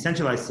 a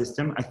decentralized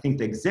system, I think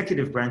the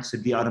executive branch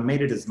should be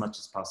automated as much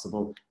as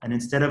possible. And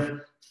instead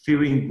of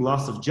fearing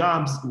loss of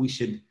jobs, we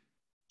should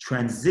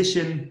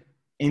transition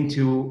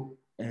into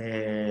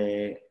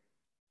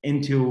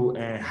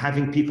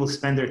having people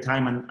spend their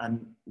time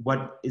on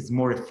what is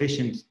more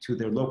efficient to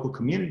their local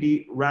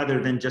community,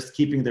 rather than just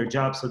keeping their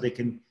jobs so they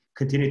can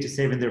continue to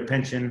save in their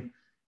pension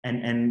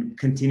and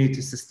continue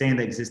to sustain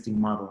the existing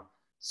model.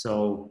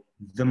 So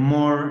the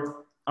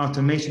more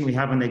automation we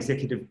have in the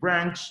executive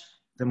branch,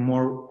 the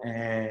more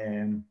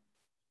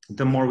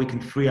we can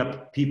free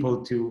up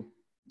people to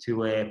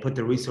put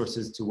the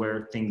resources to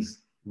where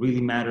things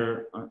really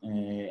matter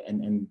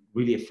and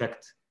really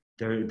affect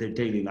their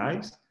daily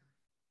lives.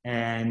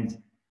 And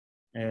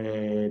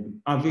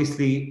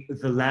obviously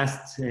the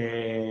last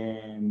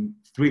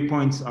 3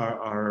 points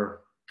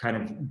are kind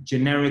of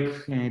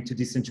generic to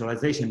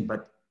decentralization,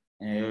 but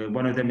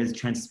one of them is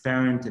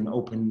transparent and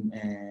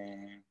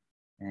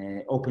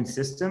open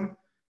system.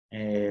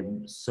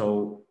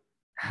 So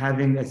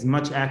having as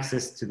much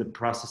access to the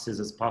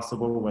processes as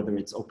possible, whether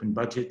it's open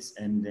budgets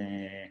and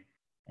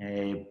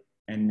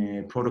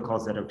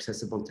protocols that are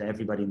accessible to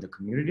everybody in the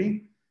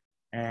community.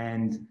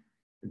 And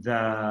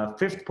the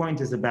fifth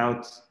point is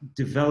about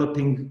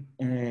developing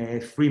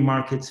free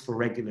markets for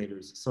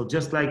regulators. So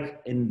just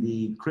like in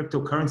the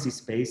cryptocurrency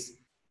space,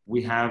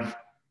 we have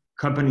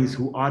companies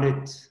who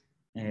audit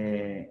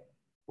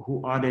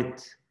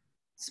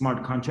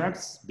smart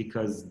contracts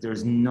because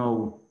there's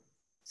no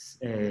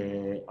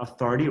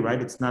authority, right?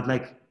 It's not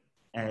like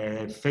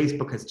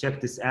Facebook has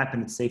checked this app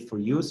and it's safe for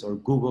use, or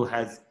Google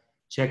has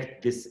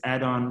checked this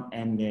add-on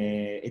and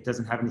it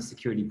doesn't have any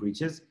security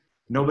breaches.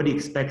 Nobody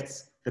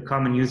expects the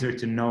common user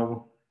to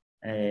know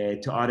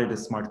to audit a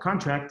smart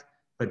contract,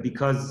 but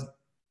because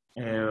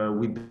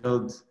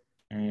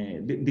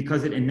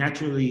because it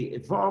naturally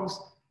evolves,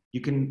 you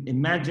can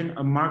imagine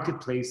a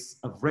marketplace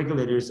of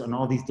regulators on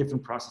all these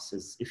different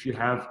processes. If you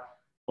have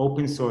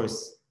open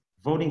source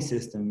voting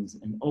systems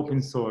and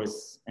open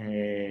source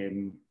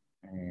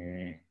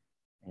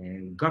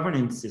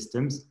governance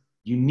systems,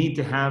 you need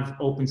to have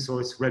open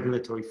source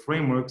regulatory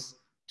frameworks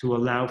to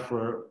allow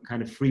for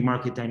kind of free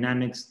market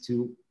dynamics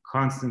to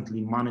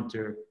constantly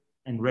monitor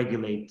and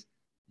regulate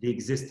the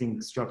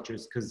existing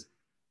structures, because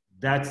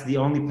that's the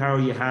only power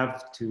you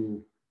have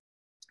to,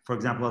 for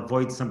example,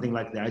 avoid something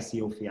like the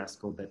ICO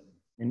fiasco that,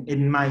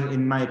 in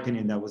my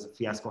opinion, that was a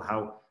fiasco,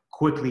 how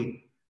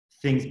quickly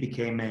things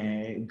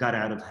got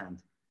out of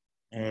hand.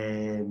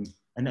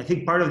 And I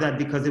think part of that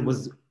because it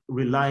was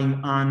relying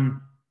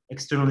on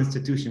external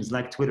institutions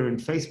like Twitter and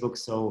Facebook.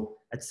 So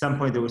at some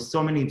point there were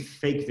so many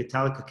fake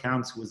Vitalik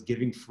accounts who was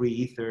giving free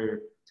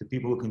ether to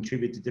people who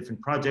contribute to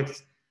different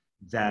projects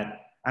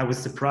that I was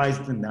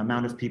surprised in the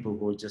amount of people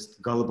who were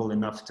just gullible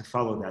enough to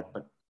follow that.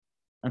 But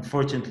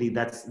unfortunately,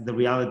 that's the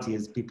reality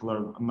is people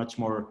are much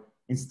more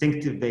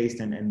instinctive based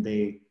and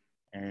they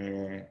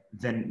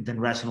than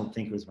rational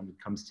thinkers when it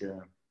comes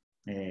to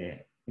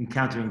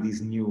encountering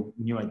these new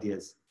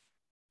ideas.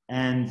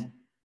 And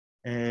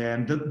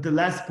the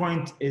last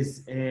point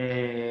is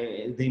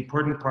the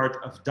important part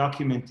of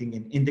documenting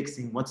and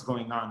indexing what's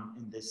going on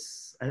in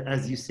this,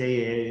 as you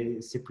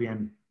say,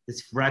 Cyprian,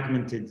 this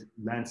fragmented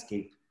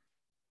landscape.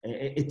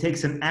 It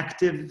takes an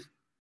active,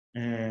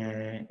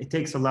 it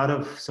takes a lot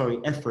of,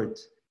 effort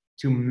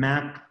to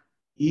map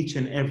each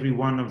and every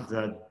one of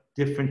the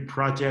different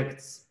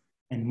projects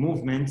and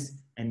movements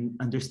and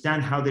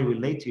understand how they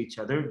relate to each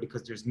other,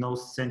 because there's no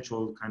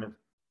central kind of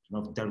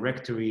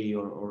directory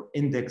or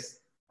index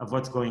of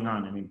what's going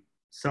on. I mean,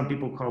 some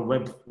people call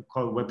Web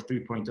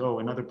 3.0,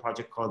 another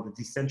project called the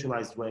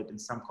Decentralized Web,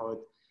 and some call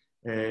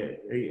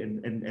it,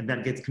 and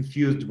that gets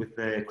confused with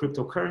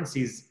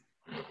cryptocurrencies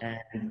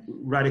and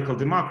radical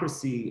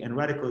democracy and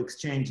radical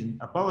exchange and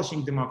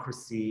abolishing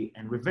democracy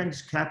and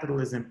revenge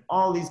capitalism.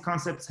 All these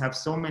concepts have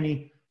so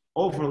many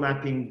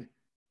overlapping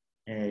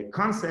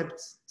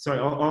concepts. So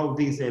all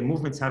these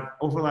movements have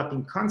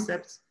overlapping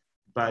concepts,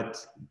 but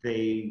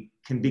they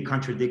can be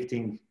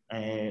contradicting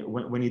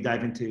when you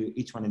dive into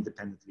each one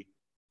independently.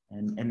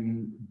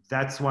 And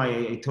that's why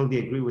I totally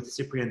agree with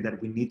Cyprian that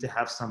we need to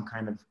have some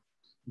kind of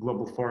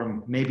global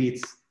forum. Maybe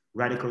it's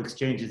radical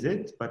exchange is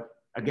it, but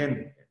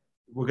again,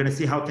 we're going to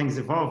see how things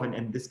evolve.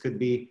 And this could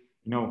be,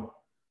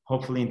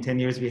 hopefully in 10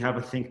 years, we have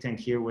a think tank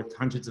here with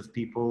hundreds of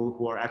people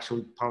who are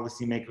actually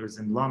policymakers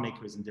and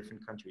lawmakers in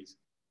different countries.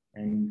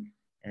 And,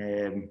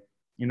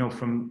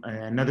 from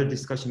another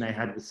discussion I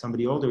had with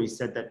somebody older, he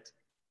said that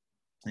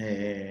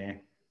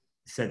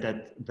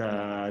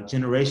the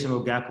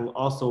generational gap will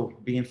also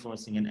be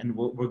influencing, and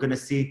we're going to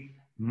see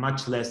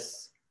much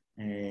less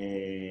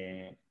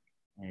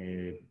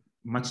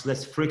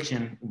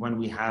friction when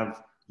we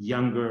have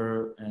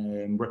younger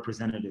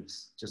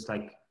representatives, just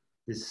like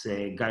this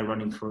guy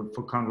running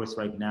for Congress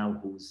right now,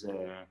 who's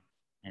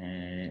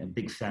a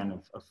big fan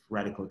of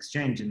radical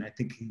exchange. And I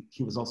think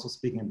he was also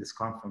speaking at this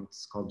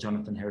conference called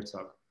Jonathan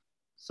Herzog.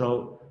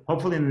 So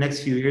hopefully in the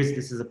next few years,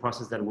 this is a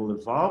process that will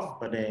evolve,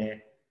 but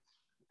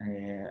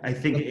I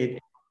think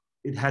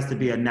it has to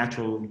be a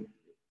natural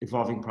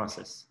evolving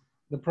process.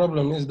 The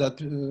problem is that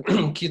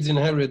kids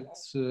inherit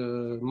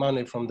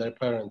money from their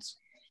parents,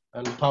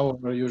 and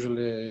power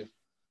usually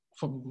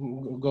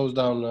goes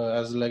down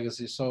as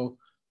legacy. So,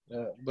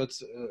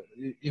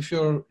 if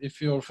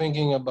you're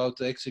thinking about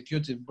the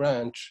executive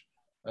branch,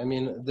 I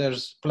mean,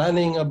 there's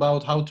planning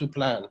about how to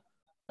plan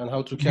and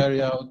how to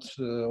carry out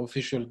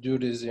official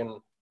duties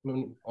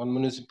on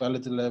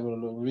municipality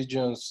level,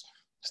 regions,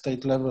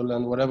 state level,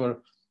 and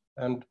whatever.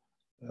 And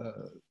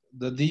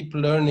the deep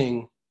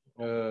learning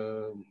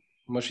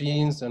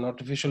machines and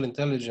artificial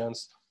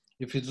intelligence,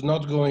 if it's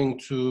not going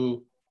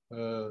to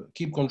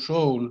keep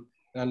control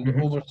and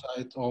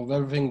oversight of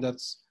everything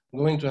that's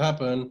going to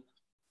happen,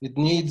 it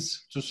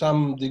needs to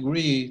some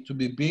degree to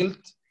be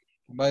built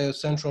by a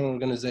central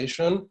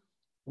organization,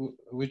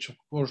 which of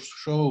course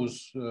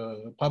shows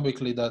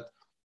publicly that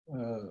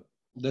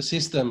the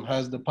system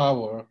has the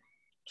power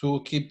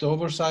to keep the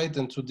oversight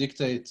and to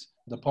dictate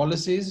the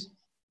policies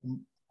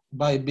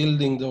by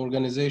building the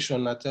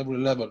organization at every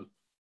level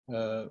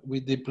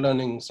with deep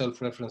learning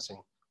self-referencing.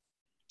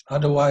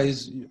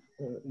 Otherwise,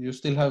 you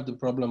still have the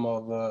problem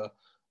of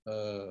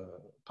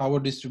power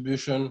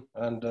distribution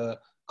and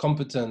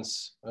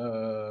competence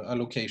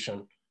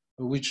allocation,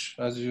 which,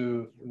 as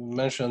you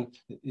mentioned,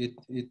 it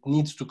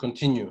needs to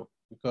continue,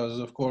 because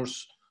of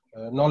course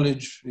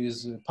knowledge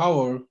is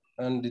power,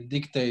 and it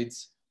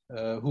dictates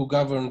who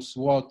governs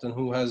what and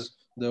who has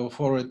the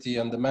authority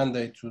and the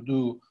mandate to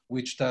do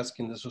which task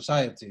in the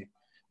society.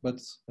 But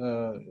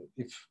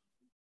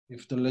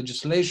if the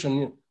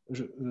legislation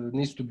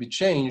needs to be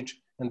changed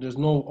and there's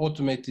no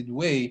automated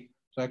way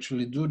to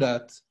actually do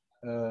that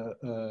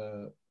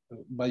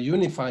by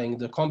unifying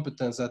the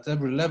competence at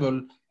every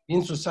level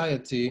in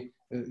society,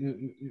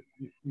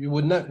 you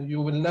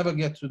will never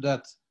get to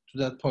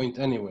that point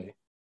anyway,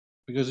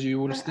 because you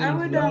will still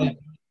rely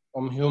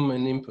on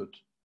human input.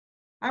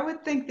 I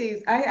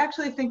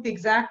actually think the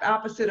exact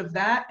opposite of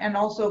that, and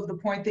also of the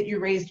point that you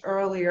raised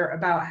earlier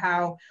about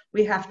how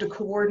we have to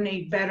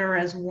coordinate better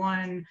as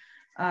one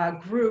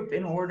group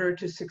in order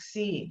to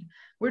succeed.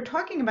 We're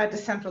talking about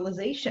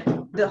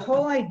decentralization. The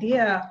whole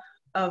idea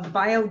of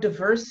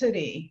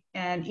biodiversity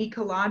and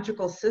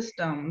ecological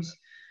systems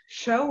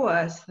show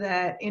us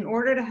that in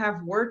order to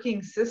have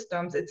working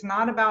systems, it's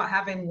not about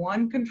having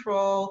one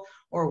control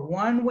or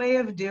one way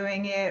of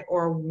doing it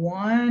or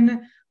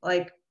one,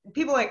 like,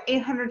 people like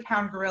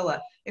 800-pound gorilla.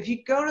 If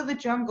you go to the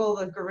jungle,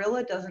 the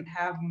gorilla doesn't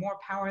have more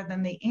power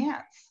than the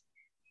ants.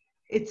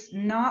 It's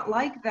not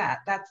like that.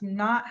 That's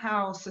not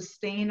how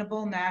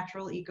sustainable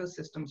natural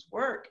ecosystems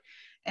work.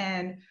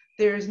 And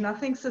there's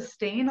nothing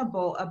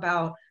sustainable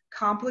about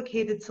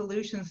complicated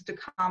solutions to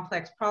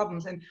complex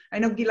problems. And I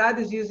know Gilad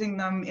is using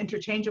them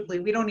interchangeably.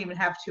 We don't even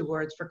have two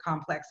words for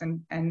complex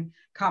and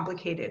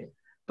complicated.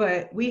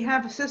 But we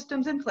have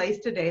systems in place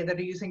today that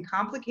are using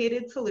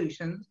complicated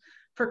solutions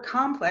for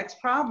complex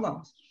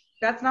problems.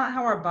 That's not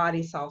how our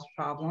body solves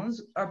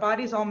problems. Our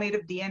body's all made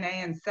of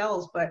DNA and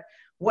cells, but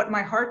what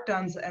my heart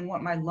does and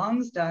what my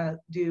lungs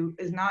do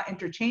is not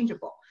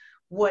interchangeable.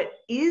 What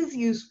is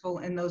useful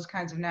in those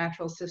kinds of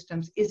natural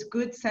systems is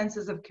good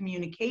senses of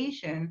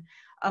communication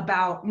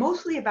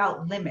mostly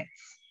about limits.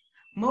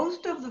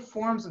 Most of the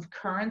forms of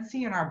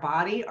currency in our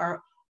body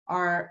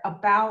are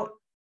about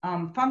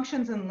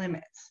functions and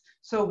limits.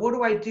 So what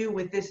do I do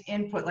with this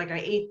input? Like,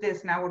 I ate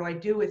this, now what do I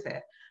do with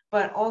it?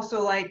 But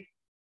also, like,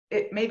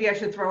 maybe I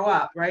should throw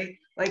up, right?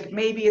 Like,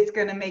 maybe it's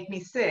going to make me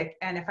sick.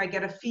 And if I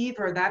get a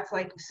fever, that's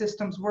like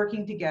systems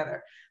working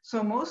together.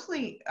 So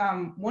mostly,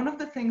 one of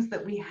the things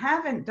that we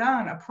haven't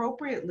done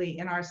appropriately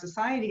in our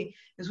society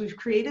is we've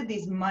created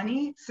these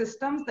money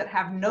systems that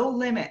have no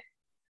limit.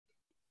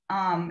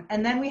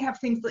 And then we have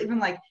things even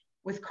like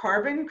with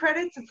carbon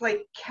credits, it's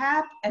like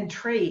cap and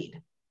trade.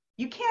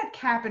 You can't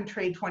cap and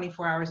trade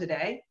 24 hours a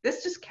day.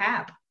 This just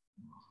cap.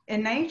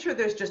 In nature,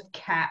 there's just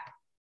cap.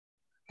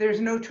 There's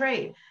no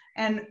trade.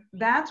 And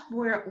that's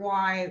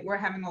why we're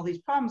having all these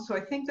problems. So I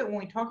think that when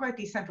we talk about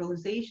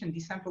decentralization,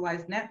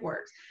 decentralized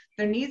networks,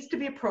 there needs to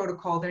be a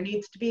protocol, there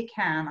needs to be a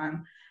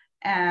canon,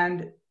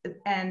 and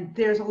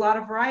there's a lot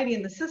of variety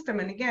in the system.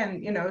 And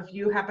again, you know, if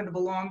you happen to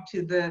belong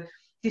to the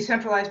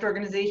decentralized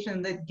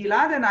organization that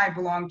Gilad and I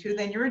belong to,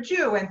 then you're a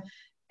Jew,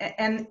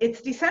 and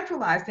it's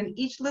decentralized, and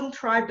each little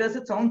tribe does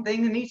its own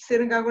thing, and each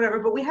synagogue, whatever,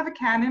 but we have a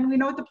canon, we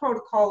know what the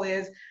protocol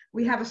is,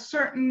 we have a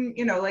certain,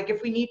 you know, like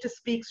if we need to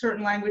speak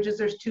certain languages,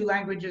 there's 2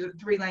 languages or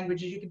 3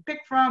 languages you can pick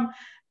from,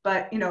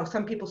 but, you know,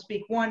 some people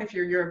speak one. If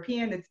you're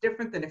European, it's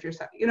different than if you're,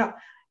 you know,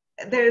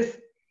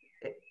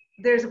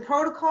 there's a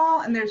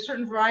protocol, and there's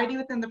certain variety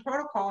within the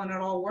protocol, and it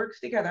all works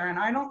together. And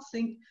I don't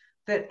think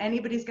that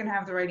anybody's going to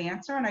have the right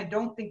answer, and I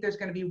don't think there's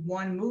going to be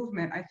one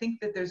movement. I think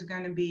that there's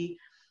going to be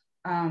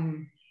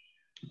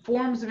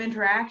forms of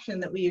interaction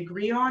that we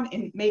agree on,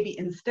 in maybe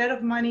instead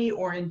of money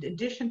or in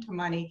addition to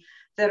money,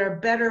 that are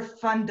better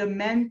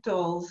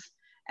fundamentals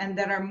and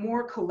that are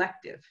more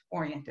collective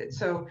oriented.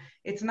 So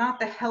it's not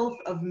the health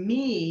of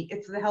me,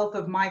 it's the health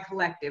of my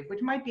collective,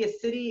 which might be a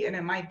city, and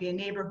it might be a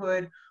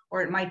neighborhood,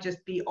 or it might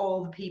just be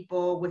all the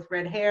people with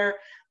red hair,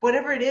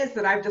 whatever it is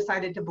that I've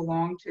decided to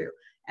belong to.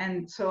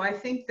 And so I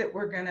think that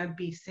we're going to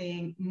be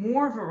seeing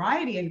more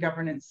variety in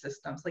governance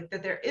systems, like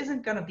that there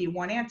isn't going to be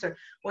one answer.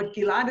 What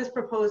Gilad is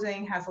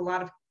proposing has a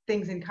lot of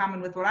things in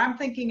common with what I'm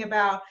thinking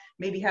about,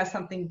 maybe has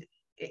something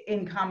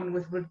in common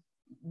with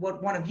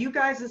what one of you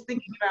guys is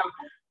thinking about.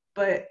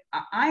 But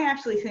I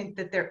actually think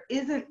that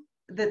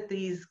that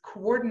these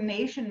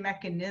coordination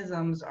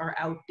mechanisms are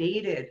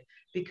outdated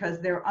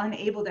because they're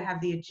unable to have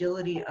the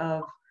agility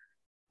of,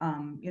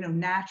 you know,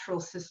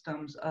 natural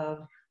systems,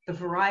 of the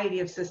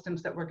variety of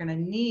systems that we're going to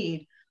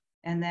need,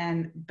 and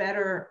then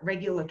better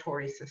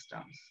regulatory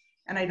systems.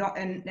 And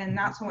and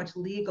not so much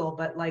legal,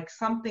 but like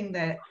something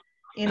that,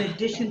 in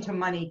addition to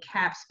money,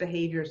 caps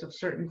behaviors of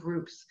certain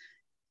groups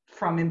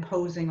from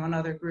imposing on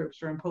other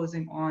groups or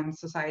imposing on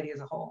society as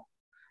a whole.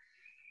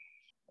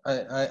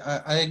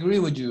 I agree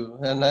with you,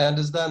 and I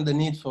understand the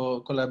need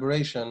for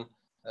collaboration.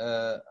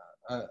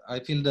 I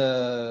feel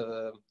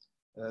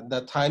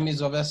that time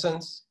is of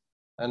essence,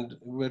 and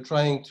we're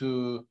trying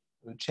to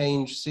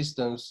change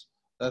systems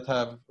that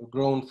have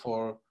grown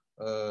for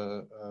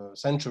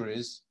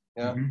centuries.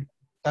 Yeah, mm-hmm.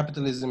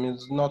 Capitalism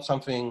is not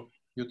something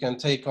you can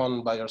take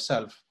on by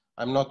yourself.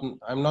 I'm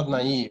not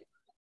naive,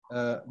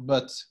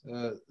 but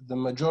the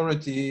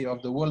majority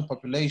of the world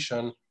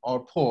population are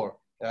poor.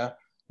 Yeah,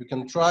 you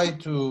can try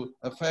to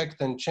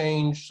affect and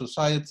change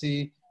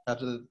society at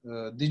a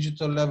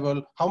digital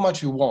level how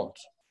much you want.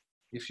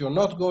 If you're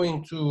not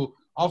going to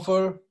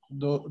offer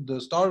the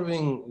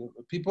starving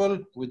people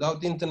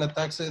without internet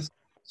access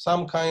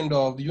some kind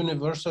of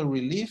universal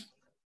relief,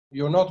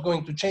 you're not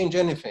going to change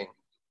anything.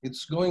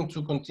 It's going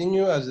to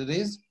continue as it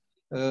is,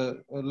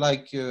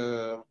 like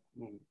Jean-Francois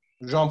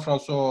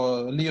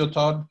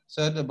Lyotard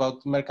said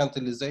about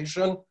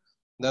mercantilization,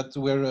 that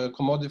we're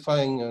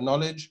commodifying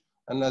knowledge.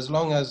 And as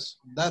long as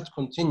that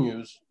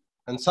continues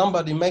and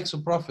somebody makes a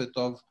profit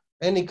of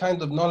any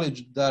kind of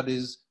knowledge that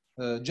is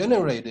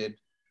generated,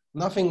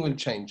 nothing will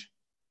change.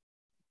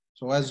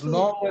 So as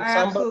long as I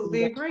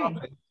absolutely agree.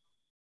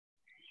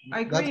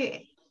 I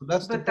agree.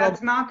 But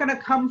that's not going to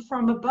come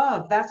from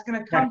above. That's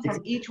going to come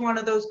from each one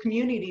of those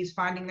communities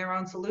finding their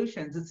own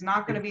solutions. It's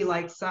not going to be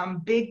like some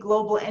big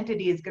global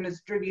entity is going to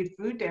distribute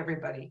food to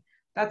everybody.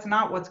 That's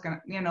not what's going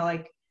to, you know,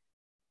 like,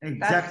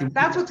 exactly.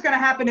 That's what's going to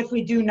happen if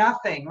we do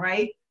nothing,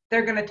 right?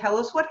 They're going to tell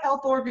us what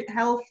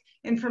health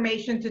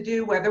information to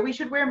do, whether we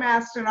should wear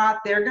masks or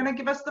not. They're going to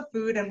give us the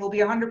food, and we'll be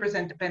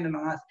 100% dependent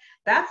on us.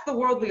 That's the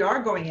world we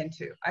are going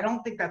into. I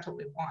don't think that's what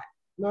we want.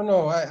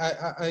 No,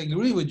 I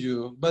agree with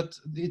you, but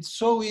it's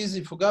so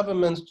easy for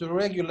governments to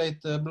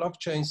regulate the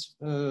blockchain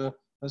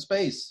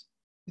space.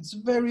 It's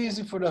very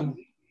easy for them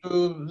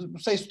to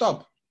say,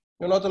 stop,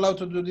 you're not allowed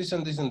to do this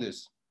and this and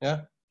this,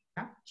 yeah?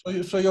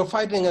 So you're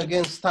fighting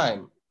against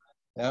time,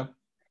 yeah?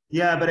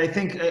 Yeah, but I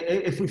think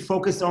if we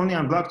focus only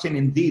on blockchain,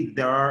 indeed,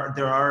 there are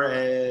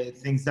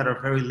things that are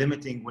very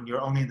limiting when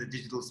you're only in the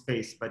digital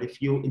space. But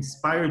if you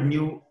inspire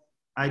new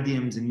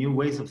ideas and new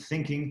ways of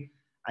thinking,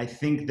 I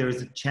think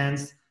there's a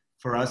chance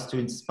for us to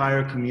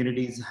inspire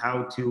communities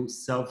how to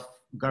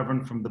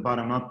self-govern from the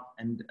bottom up.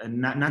 And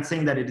not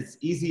saying that it is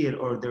easy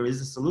or there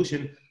is a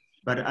solution,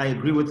 but I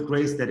agree with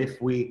Grace that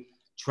if we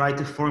try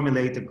to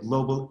formulate a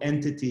global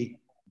entity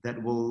that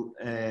will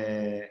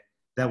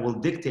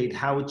dictate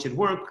how it should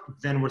work,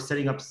 then we're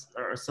setting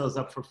ourselves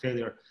up for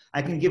failure.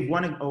 I can give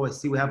one, oh, I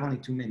see we have only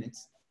 2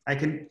 minutes. I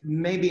can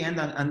maybe end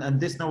on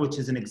this note, which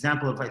is an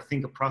example of, I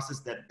think, a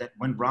process that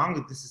went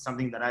wrong. This is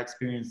something that I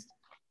experienced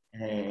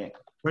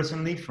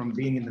personally from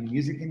being in the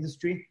music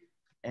industry.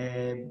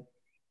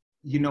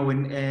 You know,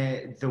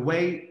 the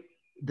way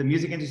the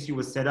music industry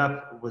was set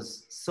up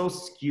was so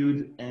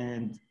skewed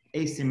and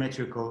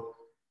asymmetrical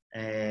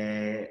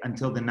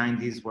until the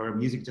 90s, where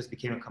music just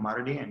became a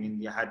commodity. I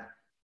mean, you had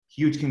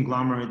huge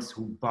conglomerates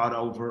who bought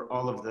over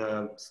all of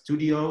the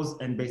studios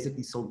and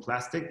basically sold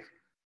plastic,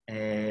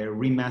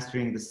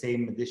 remastering the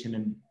same edition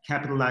and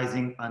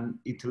capitalizing on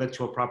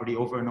intellectual property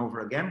over and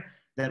over again.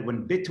 That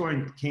when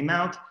BitTorrent came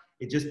out,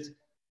 it just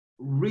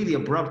really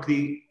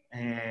abruptly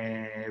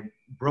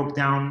broke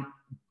down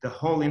the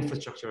whole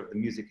infrastructure of the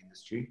music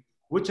industry,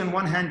 which on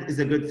one hand is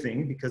a good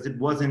thing because it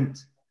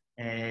wasn't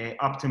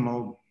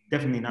optimal,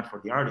 definitely not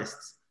for the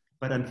artists.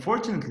 But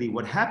unfortunately,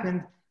 what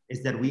happened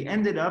is that we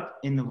ended up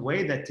in a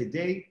way that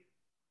today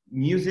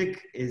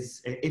music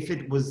is, if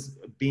it was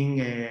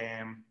being,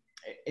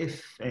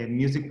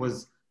 music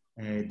was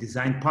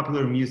designed,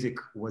 popular music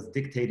was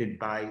dictated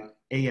by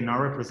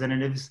A&R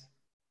representatives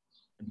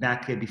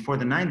back before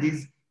the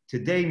 90s.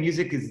 Today,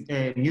 music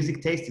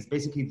music taste is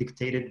basically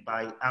dictated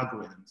by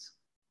algorithms.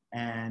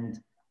 And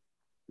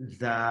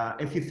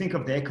if you think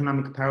of the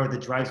economic power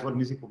that drives what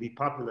music will be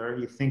popular,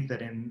 you think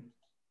that in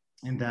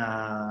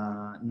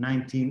the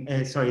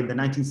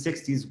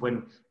 1960s,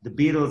 when the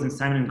Beatles and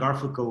Simon and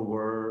Garfunkel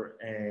were,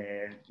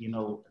 you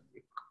know,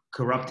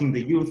 corrupting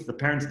the youth, the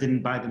parents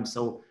didn't buy them.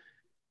 So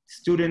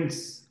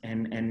students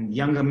and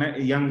young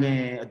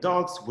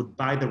adults would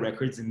buy the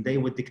records and they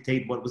would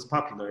dictate what was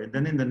popular. And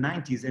then in the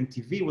 90s,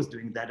 MTV was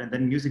doing that. And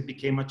then music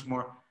became much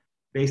more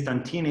based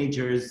on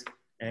teenagers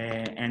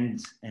and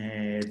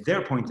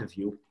their point of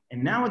view.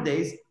 And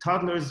nowadays,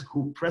 toddlers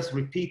who press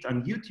repeat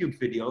on YouTube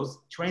videos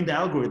train the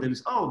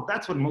algorithms. Oh,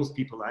 that's what most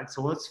people like.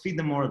 So let's feed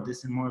them more of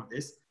this and more of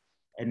this.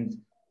 And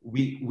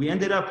we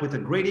ended up with a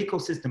great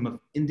ecosystem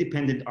of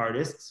independent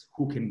artists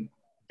who can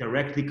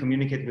directly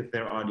communicate with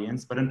their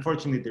audience. But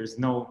unfortunately, there's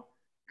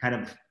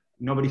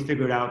nobody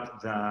figured out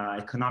the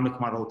economic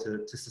model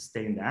to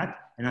sustain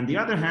that. And on the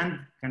other hand,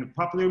 kind of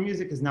popular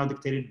music is now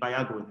dictated by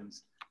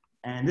algorithms.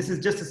 And this is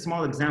just a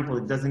small example.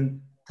 It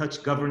doesn't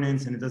touch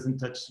governance and it doesn't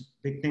touch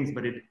big things,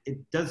 but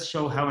it does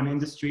show how an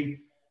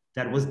industry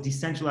that was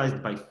decentralized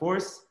by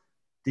force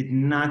did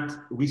not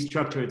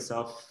restructure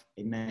itself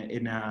in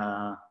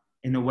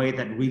a way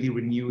that really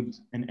renewed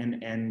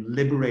and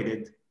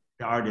liberated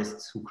the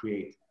artists who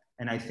create.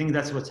 And I think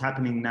that's what's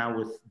happening now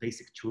with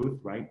Basic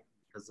Truth, right?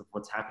 Because of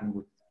what's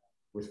happening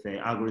with the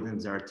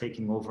algorithms that are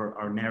taking over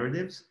our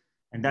narratives.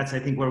 And that's, I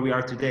think, where we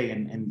are today.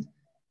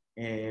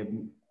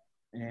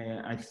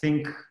 I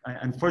think,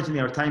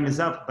 unfortunately, our time is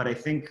up, but I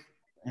think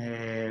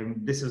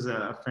this is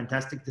a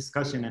fantastic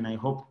discussion, and I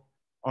hope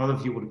all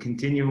of you will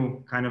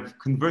continue kind of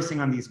conversing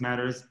on these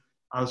matters.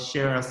 I'll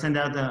send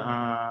out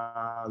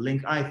a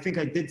link. I think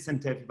I did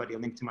send to everybody a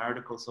link to my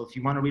article. So if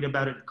you want to read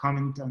about it,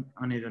 comment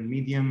on it on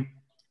Medium,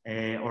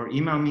 or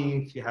email me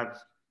if you have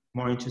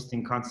more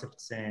interesting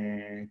concepts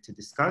to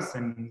discuss.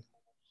 And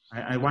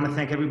I want to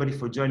thank everybody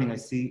for joining. I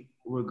see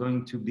we're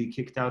going to be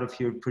kicked out of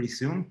here pretty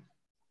soon.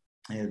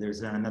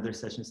 There's another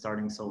session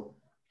starting. So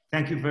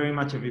thank you very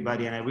much,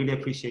 everybody. And I really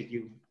appreciate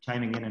you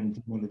chiming in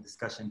and doing the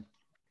discussion.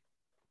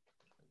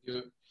 Thank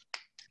you.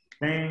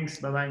 Thanks.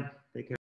 Bye-bye. Take care.